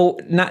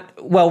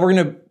we're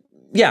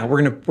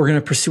going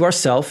to pursue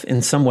ourselves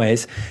in some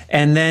ways.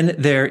 And then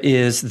there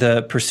is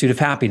the pursuit of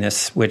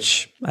happiness,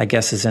 which I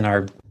guess is in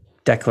our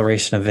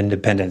Declaration of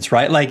Independence,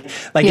 right? Like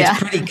it's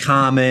pretty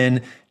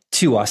common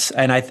to us.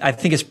 And I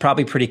think it's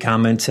probably pretty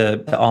common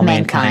to all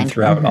mankind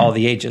throughout all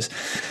the ages.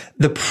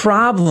 The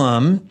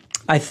problem,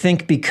 I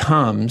think,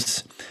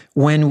 becomes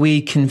when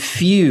we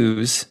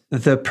confuse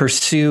the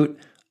pursuit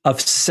of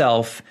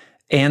self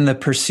and the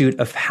pursuit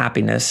of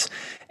happiness,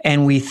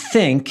 and we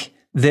think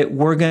that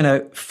we're going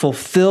to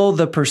fulfill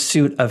the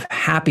pursuit of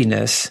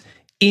happiness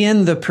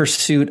in the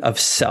pursuit of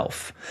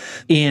self.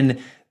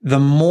 In the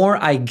more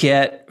I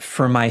get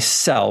for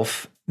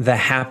myself, the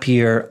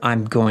happier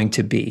I'm going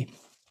to be.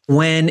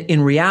 When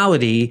in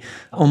reality,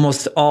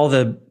 almost all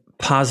the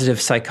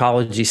positive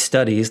psychology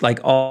studies,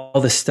 like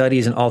all the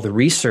studies and all the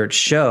research,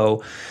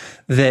 show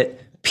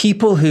that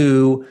people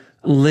who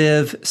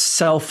live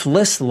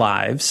selfless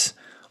lives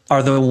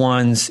are the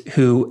ones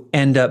who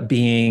end up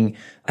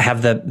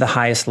have the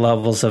highest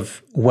levels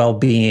of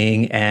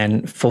well-being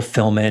and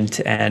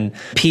fulfillment and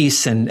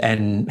peace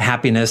and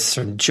happiness,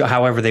 or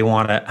however they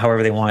want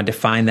to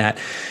define that.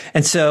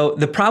 And so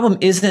the problem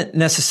isn't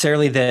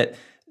necessarily that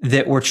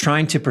we're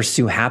trying to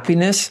pursue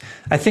happiness.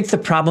 I think the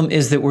problem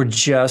is that we're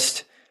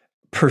just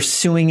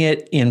pursuing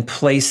it in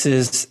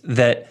places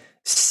that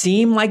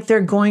seem like they're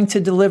going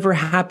to deliver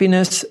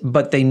happiness,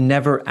 but they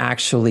never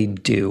actually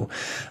do.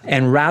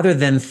 And rather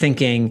than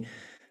thinking,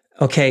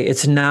 okay,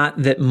 it's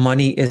not that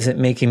money isn't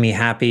making me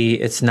happy.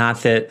 It's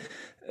not that,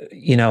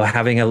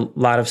 having a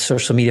lot of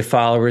social media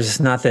followers. It's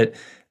not that,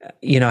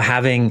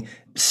 having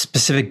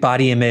specific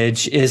body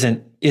image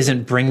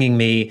isn't bringing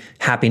me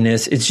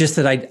happiness. It's just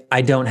that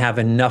I don't have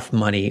enough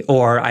money,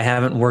 or I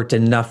haven't worked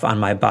enough on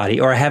my body,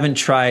 or I haven't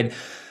tried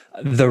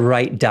the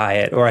right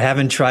diet, or I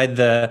haven't tried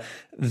the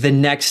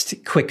next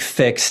quick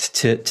fix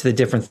to the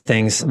different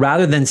things,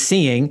 rather than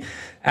seeing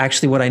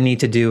actually what I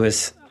need to do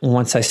is,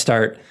 once I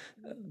start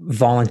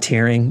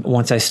volunteering,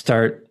 once I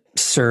start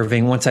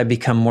serving, once I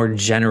become more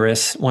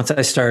generous, once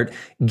I start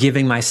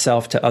giving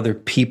myself to other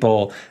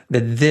people,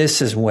 that this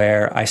is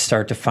where I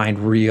start to find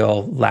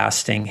real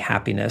lasting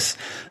happiness.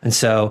 And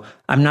so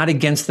I'm not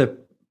against the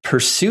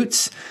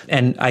pursuits.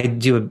 And I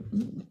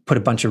put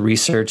a bunch of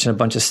research and a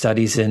bunch of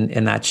studies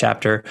in that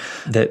chapter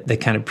that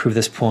kind of prove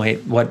this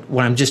point. What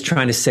I'm just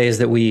trying to say is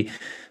that we're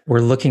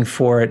looking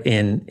for it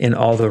in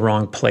all the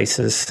wrong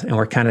places, and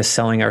we're kind of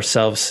selling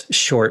ourselves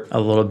short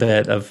a little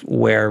bit of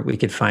where we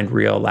could find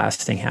real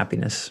lasting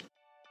happiness.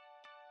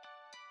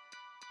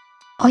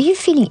 Are you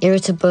feeling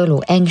irritable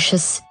or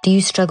anxious? Do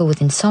you struggle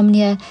with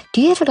insomnia?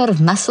 Do you have a lot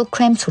of muscle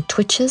cramps or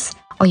twitches?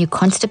 Are you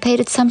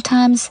constipated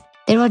sometimes?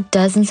 There are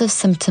dozens of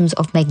symptoms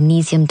of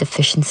magnesium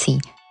deficiency,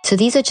 so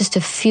these are just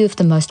a few of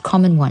the most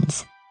common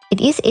ones.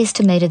 It is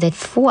estimated that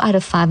 4 out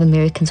of 5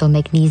 Americans are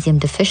magnesium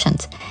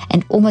deficient,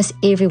 and almost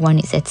everyone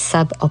is at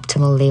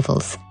suboptimal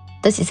levels.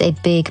 This is a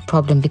big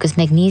problem because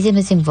magnesium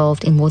is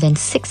involved in more than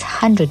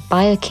 600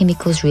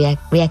 biochemicals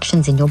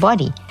reactions in your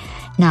body.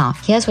 Now,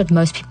 here's what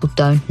most people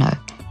don't know.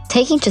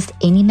 Taking just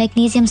any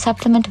magnesium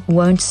supplement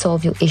won't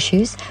solve your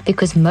issues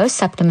because most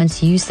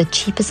supplements use the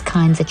cheapest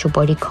kinds that your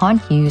body can't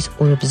use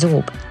or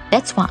absorb.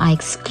 That's why I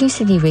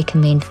exclusively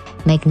recommend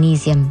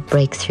Magnesium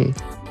Breakthrough.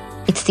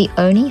 It's the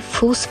only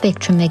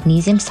full-spectrum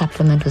magnesium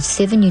supplement with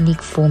 7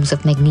 unique forms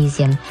of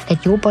magnesium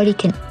that your body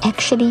can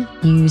actually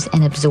use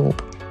and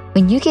absorb.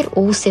 When you get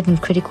all 7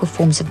 critical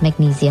forms of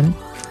magnesium,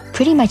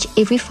 pretty much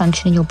every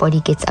function in your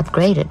body gets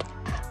upgraded,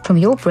 from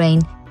your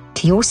brain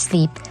to your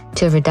sleep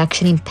to a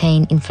reduction in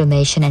pain,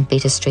 inflammation, and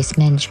better stress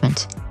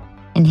management.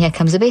 And here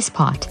comes the best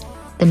part.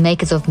 The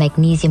makers of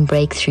Magnesium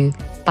Breakthrough,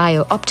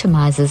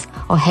 BioOptimizers,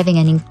 are having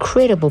an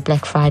incredible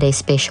Black Friday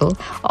special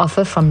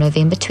offer from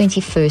November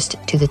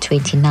 21st to the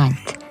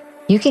 29th.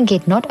 You can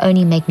get not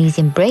only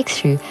Magnesium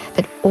Breakthrough,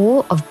 but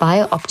all of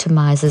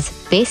BioOptimizers'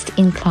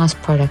 best-in-class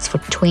products for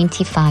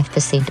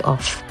 25%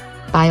 off.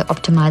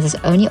 BioOptimizers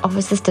only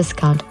offers this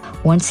discount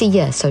once a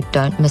year, so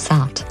don't miss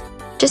out.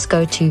 Just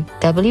go to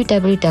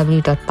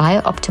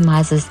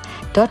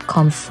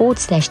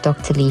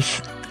www.biooptimizers.com/Dr.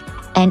 Leaf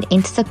and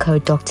enter the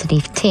code Dr.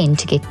 Leaf 10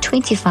 to get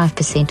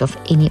 25% off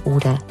any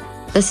order.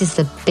 This is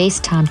the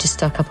best time to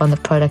stock up on the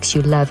products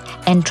you love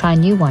and try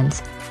new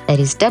ones. That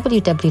is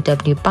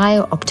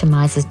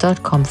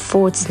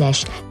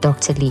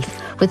www.biooptimizers.com/Dr. Leaf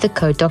with the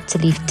code Dr.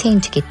 Leaf 10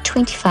 to get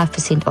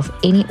 25% off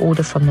any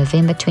order from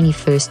November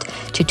 21st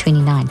to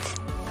 29th.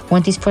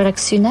 Want these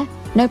products sooner?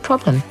 No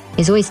problem.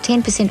 There's always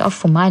 10% off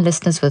for my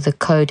listeners with the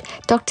code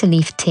Dr.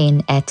 Leaf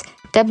 10 at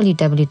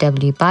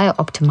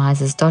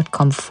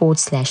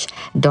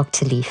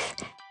www.biooptimizers.com/Dr. Leaf.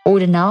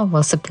 Order now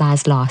while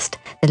supplies last.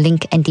 The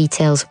link and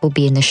details will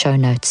be in the show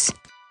notes.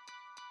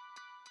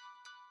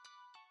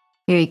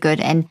 Very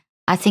good. And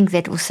I think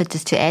that also,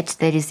 just to add to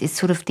that, is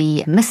sort of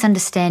the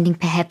misunderstanding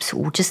perhaps,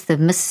 or just the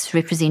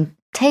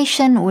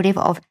misrepresentation or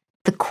whatever of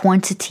the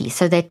quantity.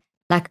 So that,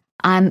 like,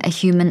 I'm a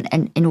human,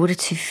 and in order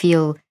to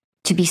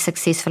be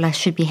successful, I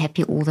should be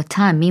happy all the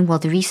time. Meanwhile,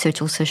 the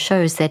research also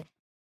shows that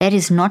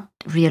is not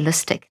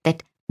realistic,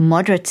 that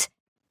moderate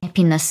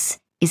happiness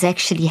is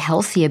actually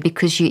healthier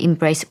because you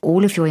embrace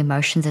all of your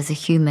emotions as a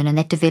human, and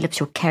that develops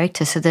your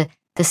character. So the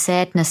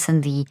sadness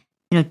and the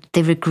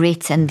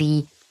regrets and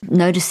the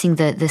noticing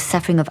the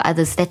suffering of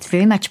others, that's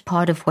very much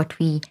part of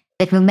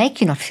that will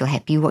make you not feel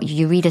happy.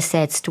 You read a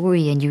sad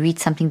story and you read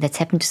something that's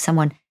happened to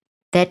someone,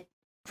 that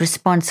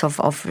response of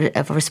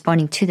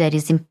responding to that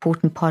is an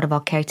important part of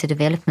our character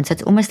development. So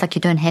it's almost like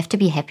you don't have to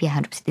be happy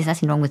 100%. There's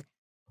nothing wrong with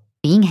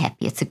being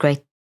happy. It's a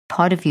great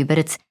part of you, but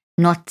it's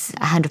not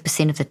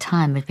 100% of the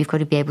time. But we've got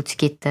to be able to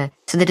get I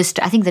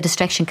think the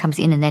distraction comes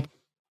in that,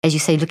 as you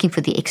say, looking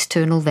for the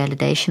external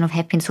validation of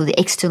happiness or the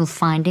external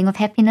finding of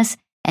happiness,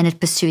 and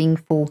it pursuing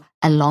for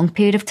a long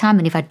period of time.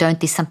 And if I don't,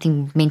 there's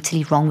something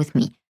mentally wrong with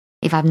me.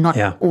 If I'm not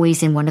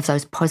always in one of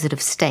those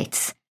positive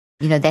states.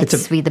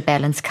 that's where the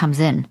balance comes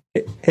in.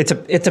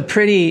 It's a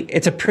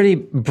pretty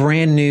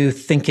brand new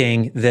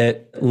thinking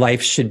that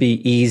life should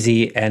be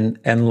easy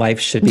and life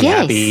should be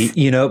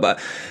happy. But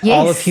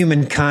all of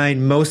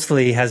humankind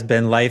mostly has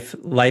been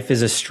life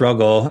is a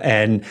struggle,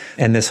 and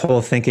this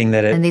whole thinking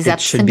that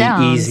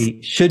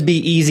it should be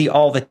easy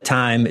all the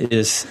time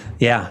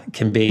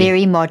can be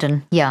very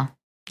modern. Yeah,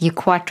 you're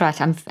quite right.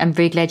 I'm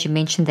very glad you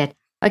mentioned that.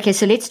 Okay,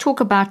 so let's talk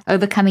about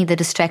overcoming the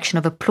distraction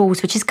of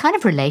applause, which is kind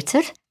of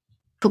related.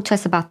 Talk to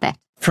us about that.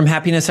 From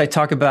happiness, I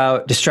talk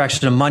about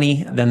distraction of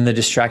money, then the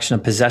distraction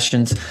of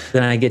possessions.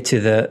 Then I get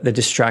to the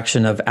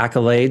distraction of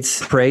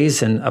accolades,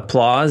 praise, and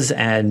applause.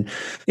 And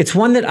it's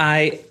one that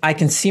I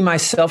can see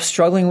myself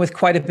struggling with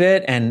quite a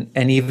bit, and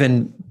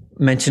even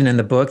mention in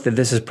the book that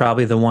this is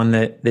probably the one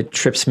that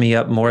trips me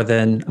up more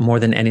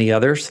than any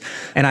others.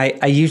 And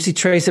I usually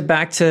trace it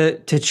back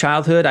to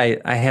childhood.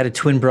 I had a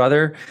twin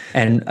brother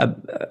and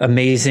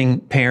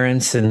amazing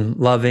parents and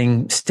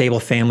loving, stable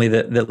family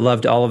that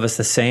loved all of us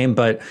the same.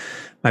 But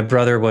my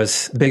brother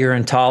was bigger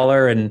and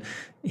taller, and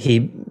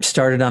he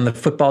started on the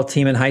football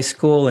team in high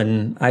school,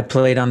 and I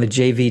played on the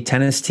JV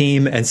tennis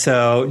team. And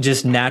so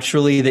just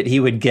naturally that he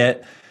would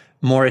get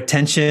more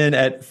attention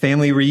at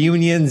family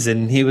reunions,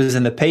 and he was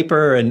in the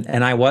paper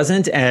and I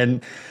wasn't.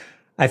 And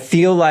I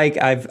feel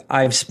like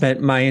I've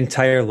spent my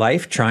entire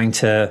life trying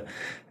to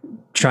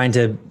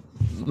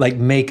like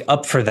make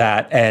up for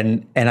that.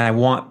 And I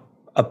want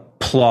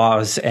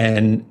applause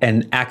and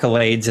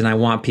accolades, and I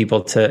want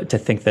people to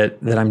think that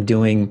I'm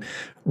doing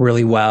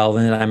really well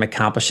and that I'm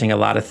accomplishing a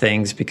lot of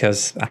things,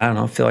 because I don't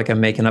know, I feel like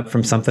I'm making up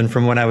from something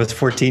from when I was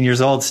 14 years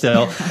old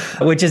still,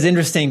 which is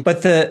interesting.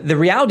 But the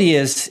reality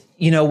is,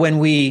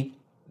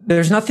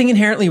 there's nothing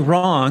inherently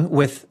wrong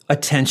with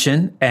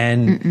attention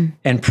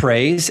and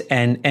praise,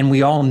 and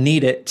we all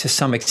need it to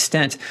some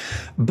extent.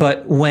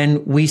 But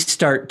when we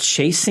start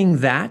chasing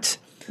that,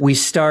 we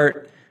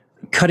start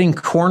cutting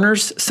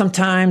corners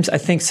sometimes. I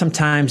think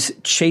sometimes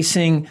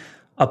chasing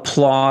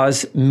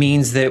applause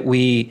means that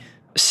we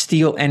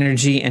steal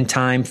energy and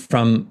time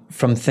from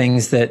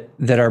things that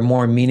are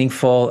more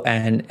meaningful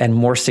and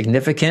more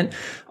significant.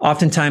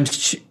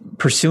 Oftentimes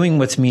pursuing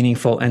what's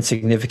meaningful and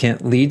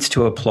significant leads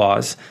to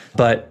applause.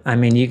 But I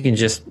mean, you can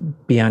just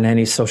be on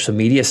any social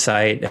media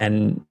site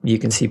and you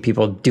can see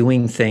people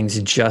doing things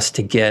just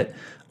to get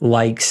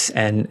likes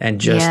and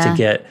just to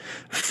get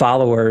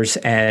followers.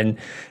 And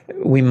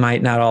we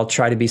might not all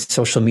try to be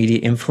social media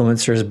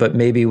influencers, but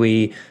maybe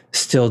we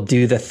still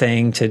do the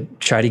thing to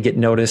try to get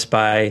noticed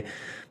by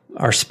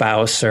our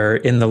spouse or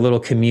in the little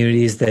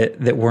communities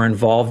that we're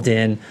involved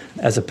in,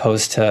 as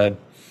opposed to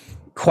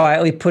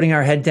quietly putting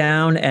our head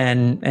down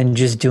and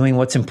just doing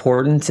what's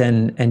important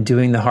and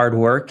doing the hard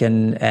work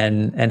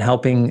and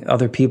helping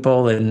other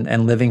people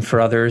and living for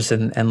others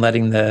and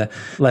letting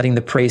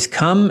the praise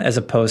come, as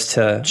opposed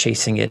to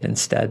chasing it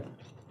instead.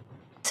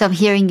 So I'm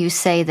hearing you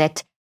say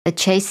that the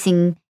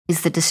chasing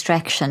is the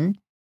distraction,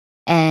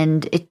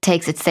 and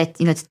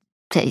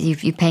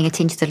you're paying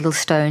attention to the little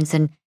stones,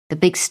 and the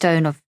big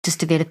stone of just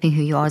developing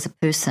who you are as a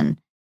person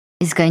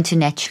is going to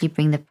naturally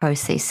bring the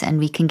process. And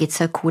we can get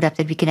so caught up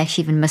that we can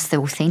actually even miss the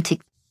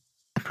authentic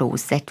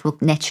applause that will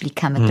naturally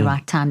come at the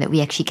right time, that we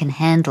actually can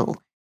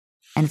handle,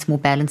 and it's more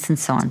balanced and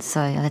so on. So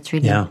that's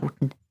really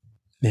important.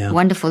 Yeah.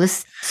 Wonderful.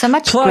 There's so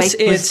much great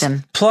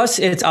wisdom.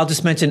 I'll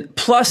just mention,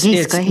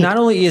 it's not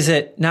only is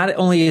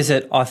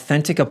it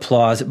authentic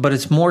applause, but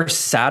it's more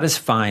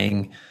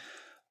satisfying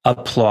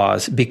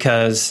applause,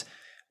 because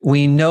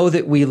we know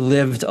that we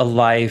lived a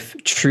life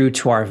true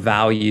to our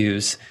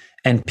values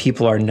and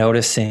people are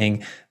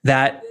noticing.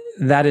 That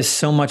is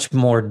so much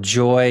more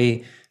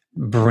joy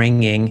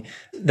bringing.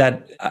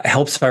 That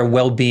helps our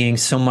well-being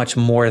so much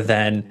more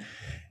than,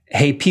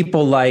 hey,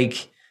 people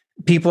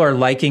are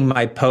liking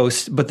my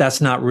post, but that's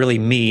not really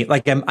me.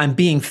 Like I'm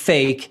being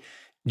fake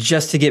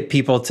just to get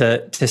people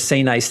to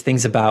say nice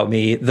things about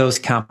me. Those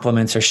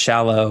compliments are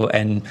shallow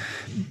and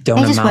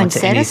don't amount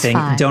to anything.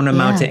 Don't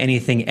amount to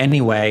anything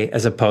anyway,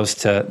 as opposed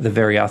to the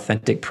very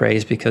authentic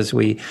praise, because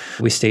we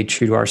stayed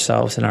true to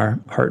ourselves and our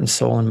heart and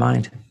soul and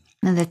mind.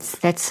 No,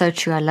 that's so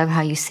true. I love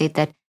how you said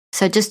that.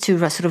 So just to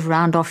sort of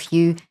round off,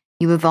 you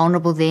were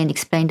vulnerable there and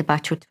explained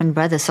about your twin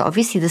brother. So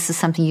obviously this is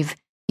something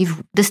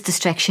this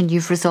distraction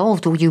you've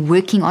resolved, or you're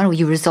working on, or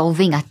you're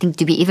resolving. I think,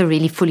 do we ever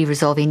really fully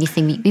resolve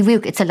anything?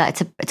 It's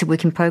a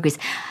work in progress.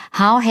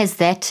 How has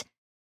that,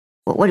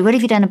 what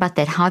have you done about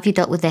that? How have you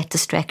dealt with that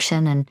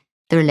distraction and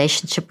the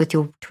relationship with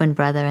your twin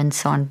brother and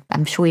so on?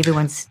 I'm sure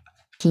everyone's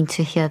keen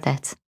to hear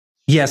that.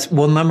 Yes.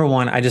 Well, number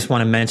one, I just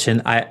want to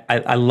mention,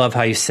 I love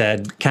how you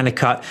said, kind of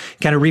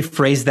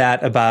rephrase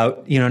that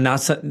about,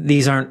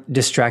 these aren't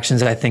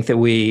distractions I think that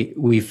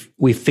we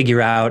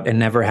figure out and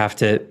never have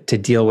to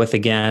deal with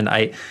again.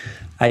 I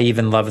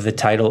even love the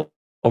title,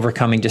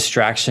 Overcoming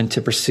Distraction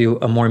to Pursue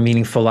a More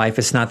Meaningful Life.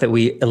 It's not that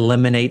we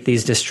eliminate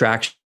these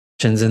distractions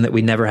and that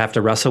we never have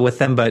to wrestle with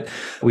them, but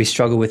we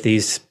struggle with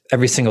these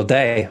every single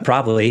day,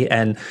 probably.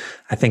 And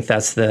I think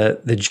that's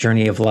the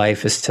journey of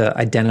life, is to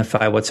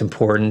identify what's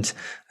important,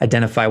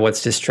 identify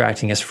what's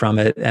distracting us from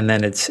it. And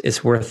then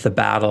it's worth the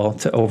battle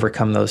to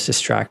overcome those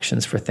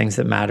distractions for things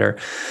that matter.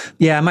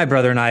 Yeah, my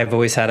brother and I have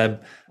always had a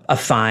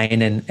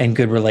fine and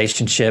good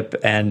relationship.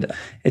 And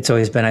it's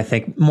always been, I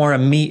think, more a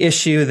me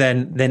issue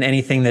than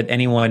anything that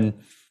anyone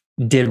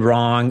did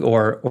wrong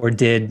or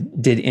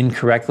did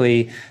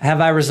incorrectly.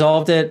 Have I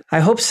resolved it? I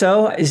hope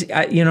so.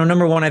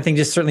 Number one, I think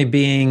just certainly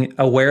being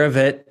aware of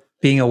it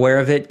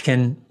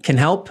can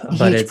help,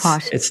 but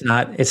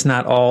it's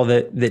not all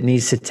that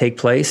needs to take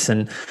place.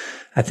 And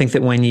I think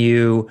that when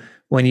you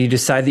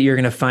decide that you're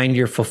going to find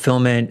your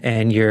fulfillment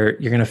and you're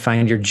going to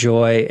find your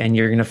joy and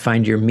you're going to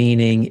find your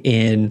meaning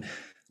in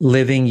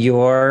living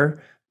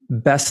your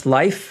best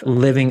life,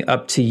 living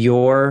up to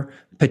your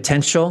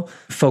potential,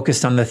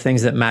 focused on the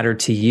things that matter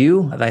to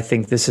you, I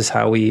think this is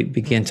how we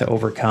begin to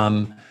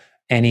overcome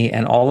any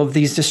and all of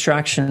these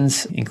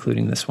distractions,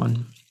 including this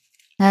one.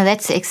 No,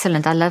 that's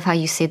excellent. I love how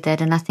you said that.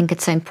 And I think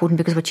it's so important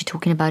because what you're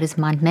talking about is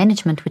mind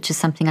management, which is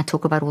something I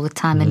talk about all the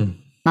time in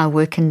my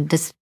work, and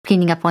just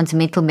cleaning up one's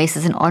mental mess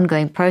is an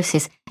ongoing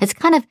process. It's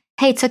kind of,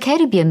 hey, it's okay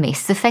to be a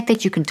mess. The fact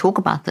that you can talk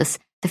about this,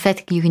 the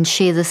fact that you can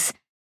share this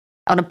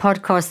on a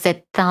podcast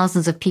that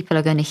thousands of people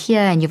are going to hear,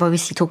 and you've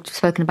obviously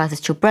spoken about this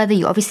to your brother,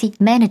 you're obviously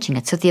managing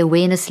it. So the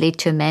awareness led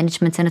to a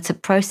management, and it's a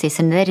process,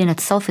 and that in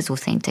itself is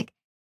authentic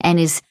and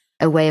is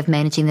a way of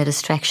managing the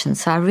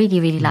distractions. So I really,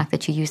 really like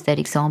that you used that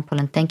example,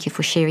 and thank you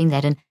for sharing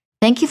that. And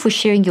thank you for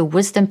sharing your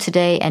wisdom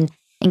today and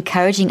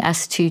encouraging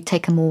us to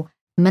take a more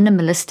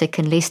minimalistic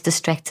and less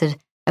distracted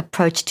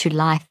approach to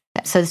life.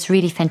 So it's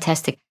really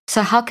fantastic.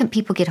 So how can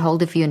people get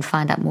hold of you and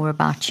find out more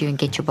about you and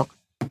get your book?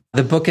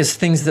 The book is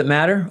Things That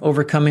Matter,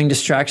 Overcoming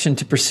Distraction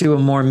to Pursue a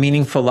More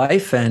Meaningful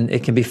Life, and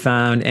it can be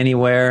found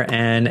anywhere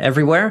and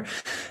everywhere.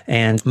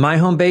 And my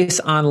home base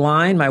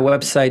online, my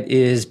website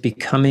is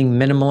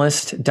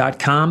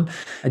becomingminimalist.com.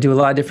 I do a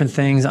lot of different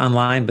things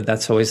online, but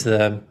that's always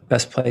the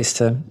best place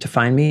to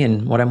find me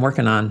and what I'm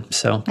working on.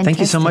 So Fantastic. Thank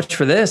you so much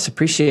for this.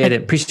 Appreciate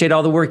it. Appreciate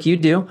all the work you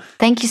do.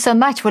 Thank you so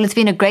much. Well, it's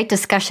been a great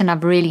discussion.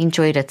 I've really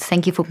enjoyed it.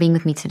 Thank you for being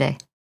with me today.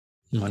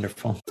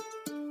 Wonderful.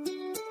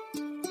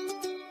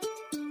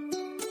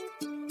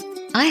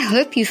 I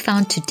hope you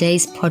found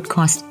today's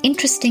podcast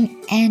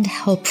interesting and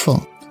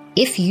helpful.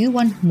 If you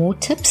want more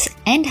tips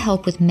and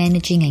help with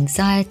managing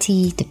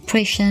anxiety,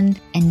 depression,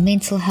 and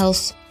mental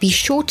health, be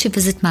sure to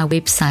visit my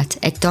website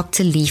at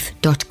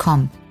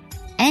drleaf.com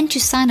and to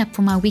sign up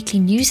for my weekly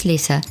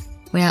newsletter,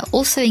 where I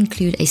also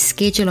include a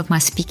schedule of my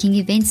speaking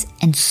events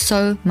and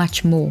so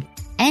much more.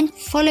 And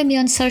follow me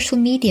on social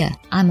media.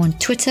 I'm on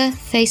Twitter,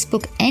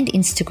 Facebook, and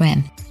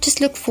Instagram.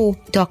 Just look for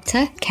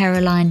Dr.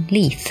 Caroline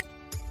Leaf.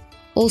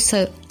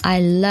 Also, I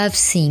love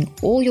seeing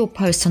all your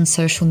posts on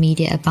social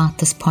media about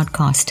this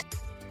podcast.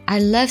 I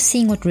love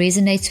seeing what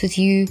resonates with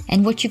you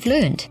and what you've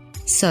learned.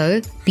 So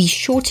be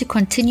sure to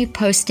continue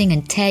posting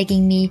and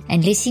tagging me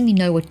and letting me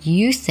know what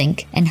you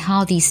think and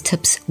how these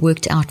tips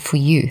worked out for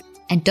you.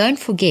 And don't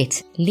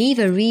forget, leave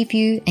a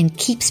review and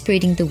keep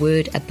spreading the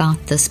word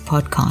about this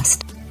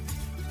podcast.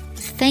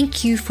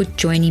 Thank you for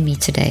joining me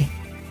today.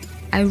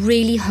 I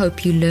really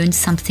hope you learned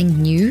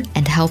something new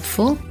and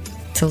helpful.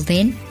 Till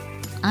then,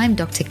 I'm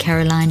Dr.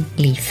 Caroline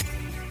Leaf.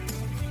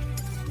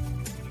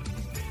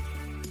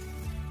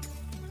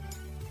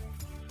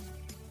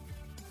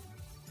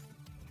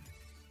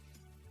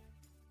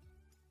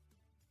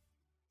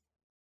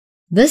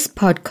 This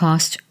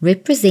podcast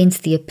represents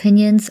the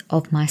opinions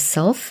of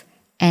myself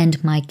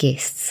and my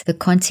guests. The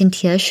content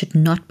here should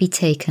not be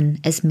taken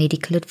as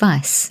medical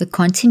advice. The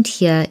content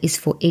here is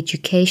for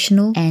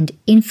educational and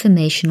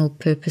informational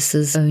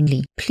purposes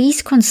only.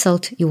 Please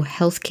consult your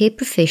healthcare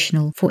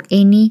professional for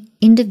any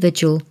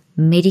individual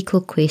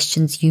medical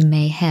questions you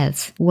may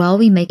have. While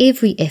we make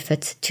every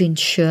effort to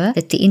ensure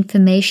that the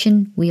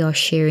information we are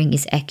sharing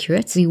is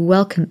accurate, we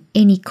welcome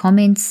any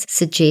comments,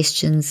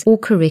 suggestions, or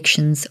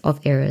corrections of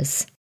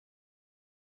errors.